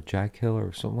Hill or Jack Hill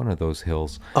or one of those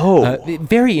Hills.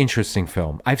 Very interesting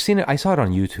film. I've seen it. I saw it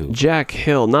on YouTube. Jack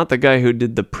Hill, not the guy who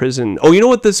did the prison. Oh, you know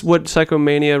what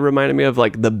Psychomania reminded me of?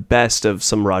 Like the best of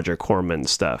some Roger Corman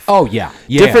stuff. Oh yeah,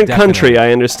 different definitely. Country,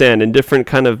 I understand, and different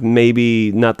kind of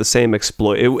maybe not the same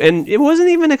and it wasn't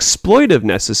even exploitive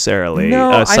necessarily.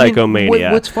 No,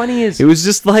 Psychomania. What's funny is it was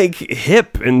just like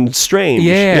hip and strange.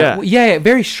 Yeah,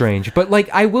 very strange. But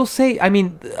I will say, a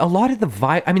lot of the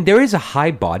vibe. There is a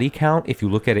high body count if you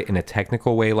look at it in a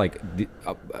technical way,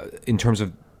 in terms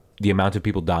of the amount of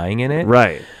people dying in it,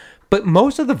 right? But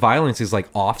most of the violence is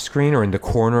off screen or in the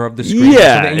corner of the screen.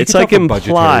 Yeah, it's like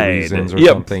implied reasons or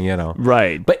something,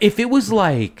 right? But if it was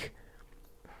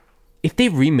if they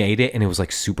remade it and it was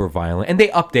super violent and they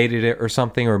updated it or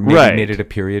something, or maybe made it a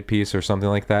period piece or something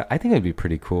like that, I think it'd be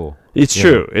pretty cool. It's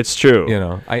true. It's true.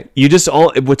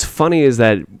 What's funny is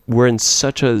that we're in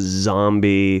such a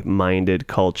zombie-minded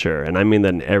culture, and I mean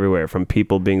that everywhere, from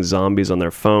people being zombies on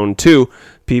their phone to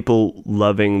people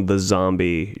loving the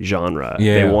zombie genre.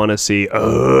 They want to see,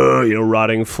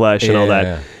 rotting flesh and all that.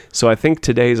 Yeah. So I think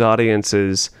today's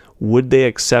audiences, would they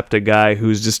accept a guy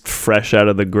who's just fresh out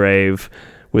of the grave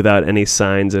without any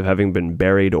signs of having been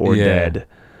buried or dead?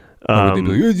 They'd be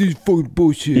like, this is fucking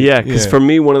bullshit. Yeah, because for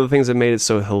me, one of the things that made it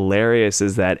so hilarious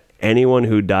is that anyone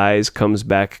who dies comes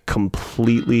back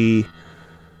completely,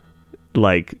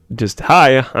 just,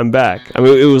 hi, I'm back. It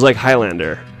was like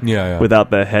Highlander. Yeah.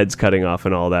 Without the heads cutting off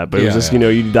and all that. But it was just,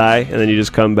 you die, and then you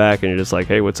just come back, and you're just like,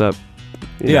 hey, what's up?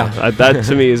 That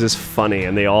to me is just funny,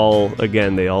 and they all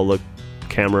look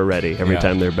camera ready every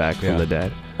time they're back from the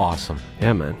dead. Awesome.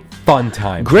 Yeah, man. Fun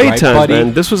time. Great time,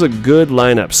 man. This was a good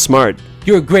lineup. Smart.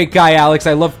 You're a great guy, Alex.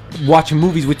 I love watching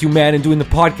movies with you, man, and doing the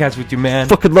podcast with you, man.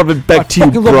 Fucking love it back to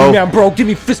you, bro. Fucking love you, man, bro. Give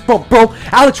me a fist bump, bro.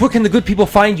 Alex, where can the good people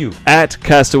find you? At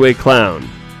Castaway Clown.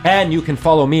 And you can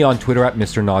follow me on Twitter at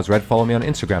Mr. Nosred. Follow me on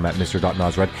Instagram at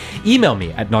Mr.Nosred. Email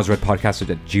me at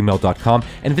nosredpodcast@gmail.com.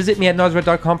 And visit me at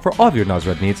nosred.com for all of your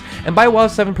Nosred needs. And buy Wild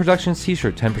 7 Productions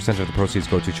t-shirt. 10% of the proceeds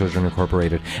go to Children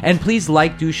Incorporated. And please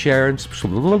share, and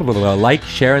subscribe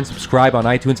on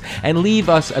iTunes. And leave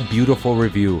us a beautiful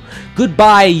review.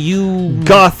 Goodbye, you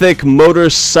Gothic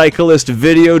motorcyclist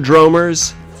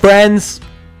videodromers. Friends.